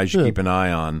two guys you keep an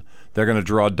eye on, they're going to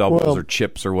draw doubles or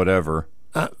chips or whatever.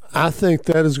 I think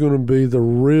that is going to be the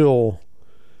real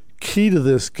key to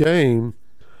this game.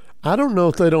 I don't know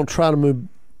if they don't try to move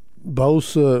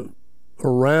Bosa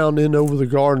around in over the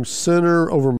Garden Center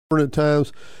over at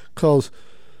times, because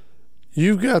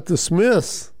you've got the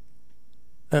Smiths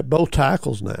at both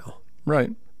tackles now. Right.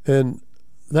 And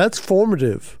that's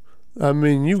formative. I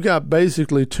mean, you've got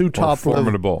basically two top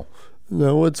formidable.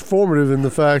 No, it's formative in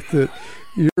the fact that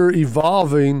you're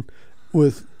evolving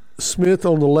with Smith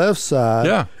on the left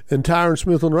side and Tyron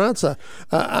Smith on the right side.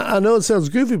 I know it sounds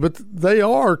goofy, but they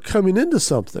are coming into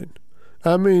something.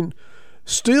 I mean,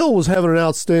 Steele was having an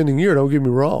outstanding year, don't get me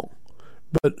wrong.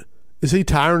 But is he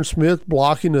Tyron Smith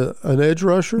blocking an edge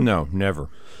rusher? No, never.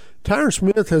 Tyron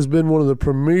Smith has been one of the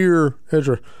premier edge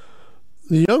rushers.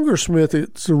 The younger Smith,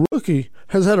 it's a rookie,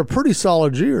 has had a pretty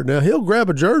solid year. Now, he'll grab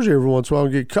a jersey every once in a while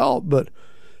and get caught, but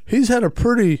he's had a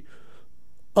pretty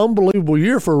unbelievable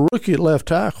year for a rookie at left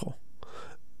tackle.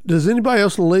 Does anybody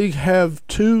else in the league have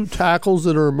two tackles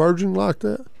that are emerging like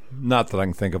that? Not that I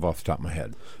can think of off the top of my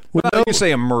head. Well, you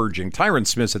say emerging. Tyron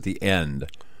Smith's at the end.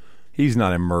 He's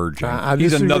not emerging.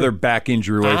 He's another back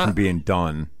injury away from being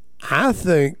done. I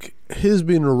think his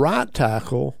being a right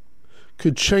tackle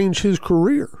could change his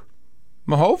career.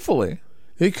 Well, hopefully.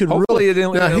 It could hopefully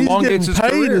really. Now, he's getting his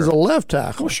paid career as a left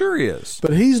tackle. Well, sure he is.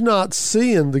 But he's not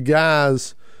seeing the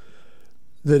guys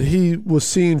that he was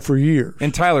seeing for years.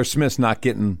 And Tyler Smith's not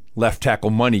getting left tackle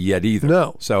money yet either.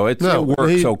 No. So it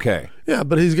works okay. Yeah,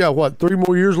 but he's got, 3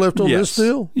 more years left on this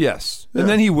deal? Yes. Yeah. And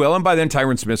then he will, and by then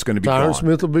Tyron Smith's going to be gone. Tyron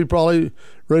Smith will be probably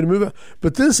ready to move out.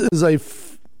 But this is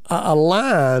a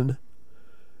line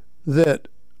that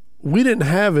we didn't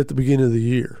have at the beginning of the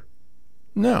year.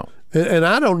 No. And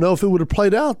I don't know if it would have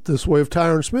played out this way if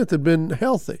Tyron Smith had been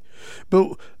healthy.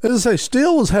 But as I say,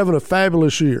 Steele was having a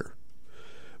fabulous year.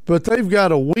 But they've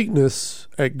got a weakness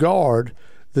at guard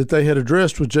that they had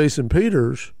addressed with Jason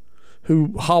Peters,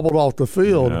 who hobbled off the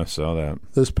field I saw that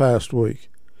this past week.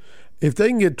 If they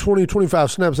can get 20,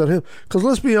 25 snaps out of him, because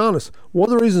let's be honest,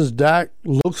 one of the reasons Dak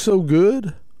looks so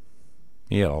good.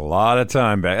 He had a lot of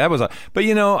time back. But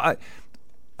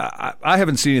I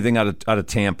haven't seen anything out of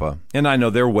Tampa, and I know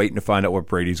they're waiting to find out what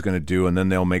Brady's going to do, and then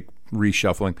they'll make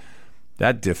reshuffling.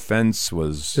 That defense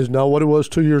is not what it was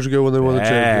 2 years ago when they won the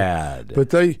championship. But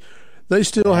they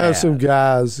still have some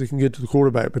guys that can get to the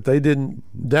quarterback, but they didn't.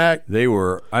 Dak. They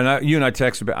were. You and I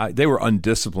texted about. They were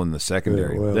undisciplined in the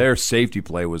secondary. Yeah, well, their safety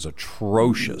play was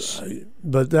atrocious.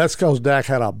 But that's because Dak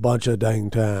had a bunch of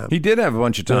dang time. He did have a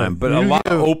bunch of time, but a lot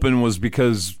of open was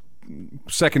because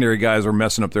secondary guys are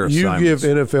messing up their assignments.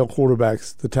 You give NFL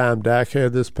quarterbacks the time Dak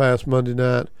had this past Monday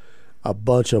night, a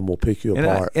bunch of them will pick you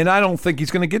apart. And I don't think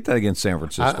he's going to get that against San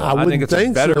Francisco. I think it's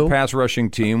a better pass rushing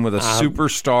team with a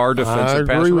superstar defensive pass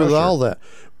rusher. I agree with all that.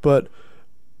 But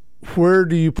where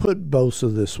do you put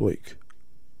Bosa this week?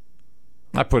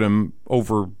 I put him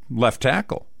over left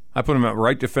tackle. I put him at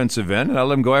right defensive end, and I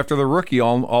let him go after the rookie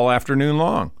all afternoon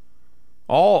long,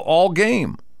 all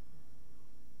game.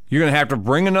 You're going to have to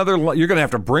bring You're going to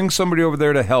have to bring somebody over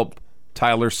there to help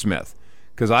Tyler Smith,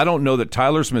 because I don't know that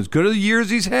Tyler Smith, as good as the years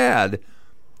he's had,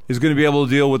 is going to be able to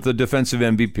deal with the defensive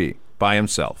MVP by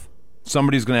himself.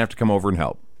 Somebody's going to have to come over and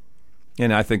help,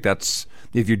 and I think that's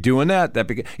if you're doing that.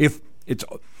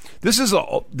 This is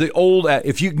the old.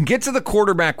 If you can get to the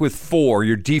quarterback with 4,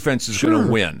 your defense is going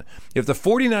to win. If the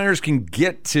 49ers can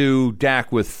get to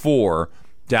Dak with 4,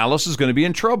 Dallas is going to be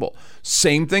in trouble.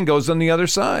 Same thing goes on the other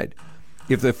side.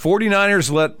 If the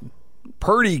 49ers let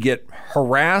Purdy get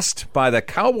harassed by the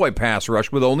Cowboy pass rush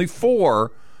with only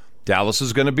 4, Dallas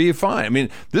is going to be fine. I mean,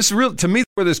 this real to me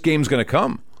where this game's going to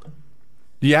come.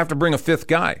 You have to bring a 5th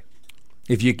guy.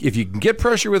 If you can get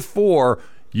pressure with 4,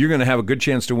 you're going to have a good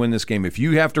chance to win this game. If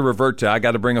you have to revert to I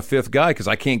got to bring a 5th guy because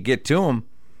I can't get to him,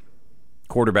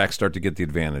 quarterbacks start to get the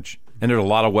advantage. And there's a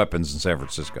lot of weapons in San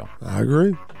Francisco. I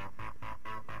agree.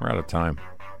 We're out of time.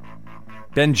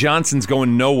 Ben Johnson's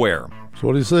going nowhere. That's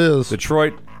what he says.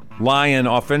 Detroit Lion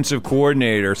offensive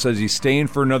coordinator says he's staying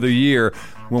for another year.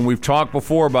 When we've talked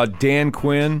before about Dan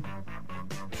Quinn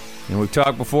and we've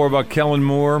talked before about Kellen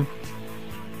Moore,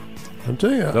 I'm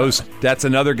telling you, that's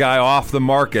another guy off the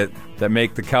market that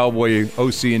make the Cowboy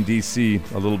OC and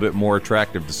DC a little bit more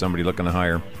attractive to somebody looking to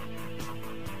hire.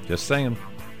 Just saying.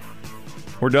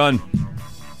 We're done.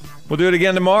 We'll do it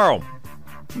again tomorrow.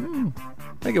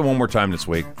 Make it one more time this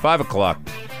week. 5 o'clock.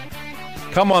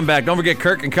 Come on back. Don't forget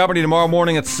Kirk and Company tomorrow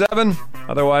morning at 7.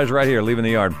 Otherwise, right here, Leaving the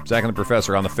Yard. Zach and the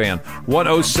Professor on the Fan.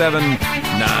 107.9.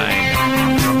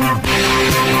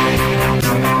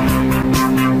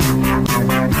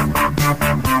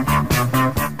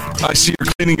 I see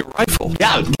you're cleaning your rifle.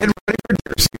 Yeah, getting ready for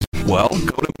deer season. Well,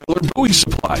 go to Miller Bowie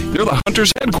Supply. They're the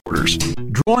hunter's headquarters.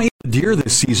 Draw in deer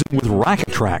this season with Rack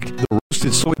Attract. The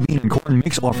roasted soybean and corn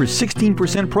mix offers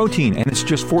 16% protein, and it's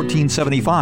just $14.75.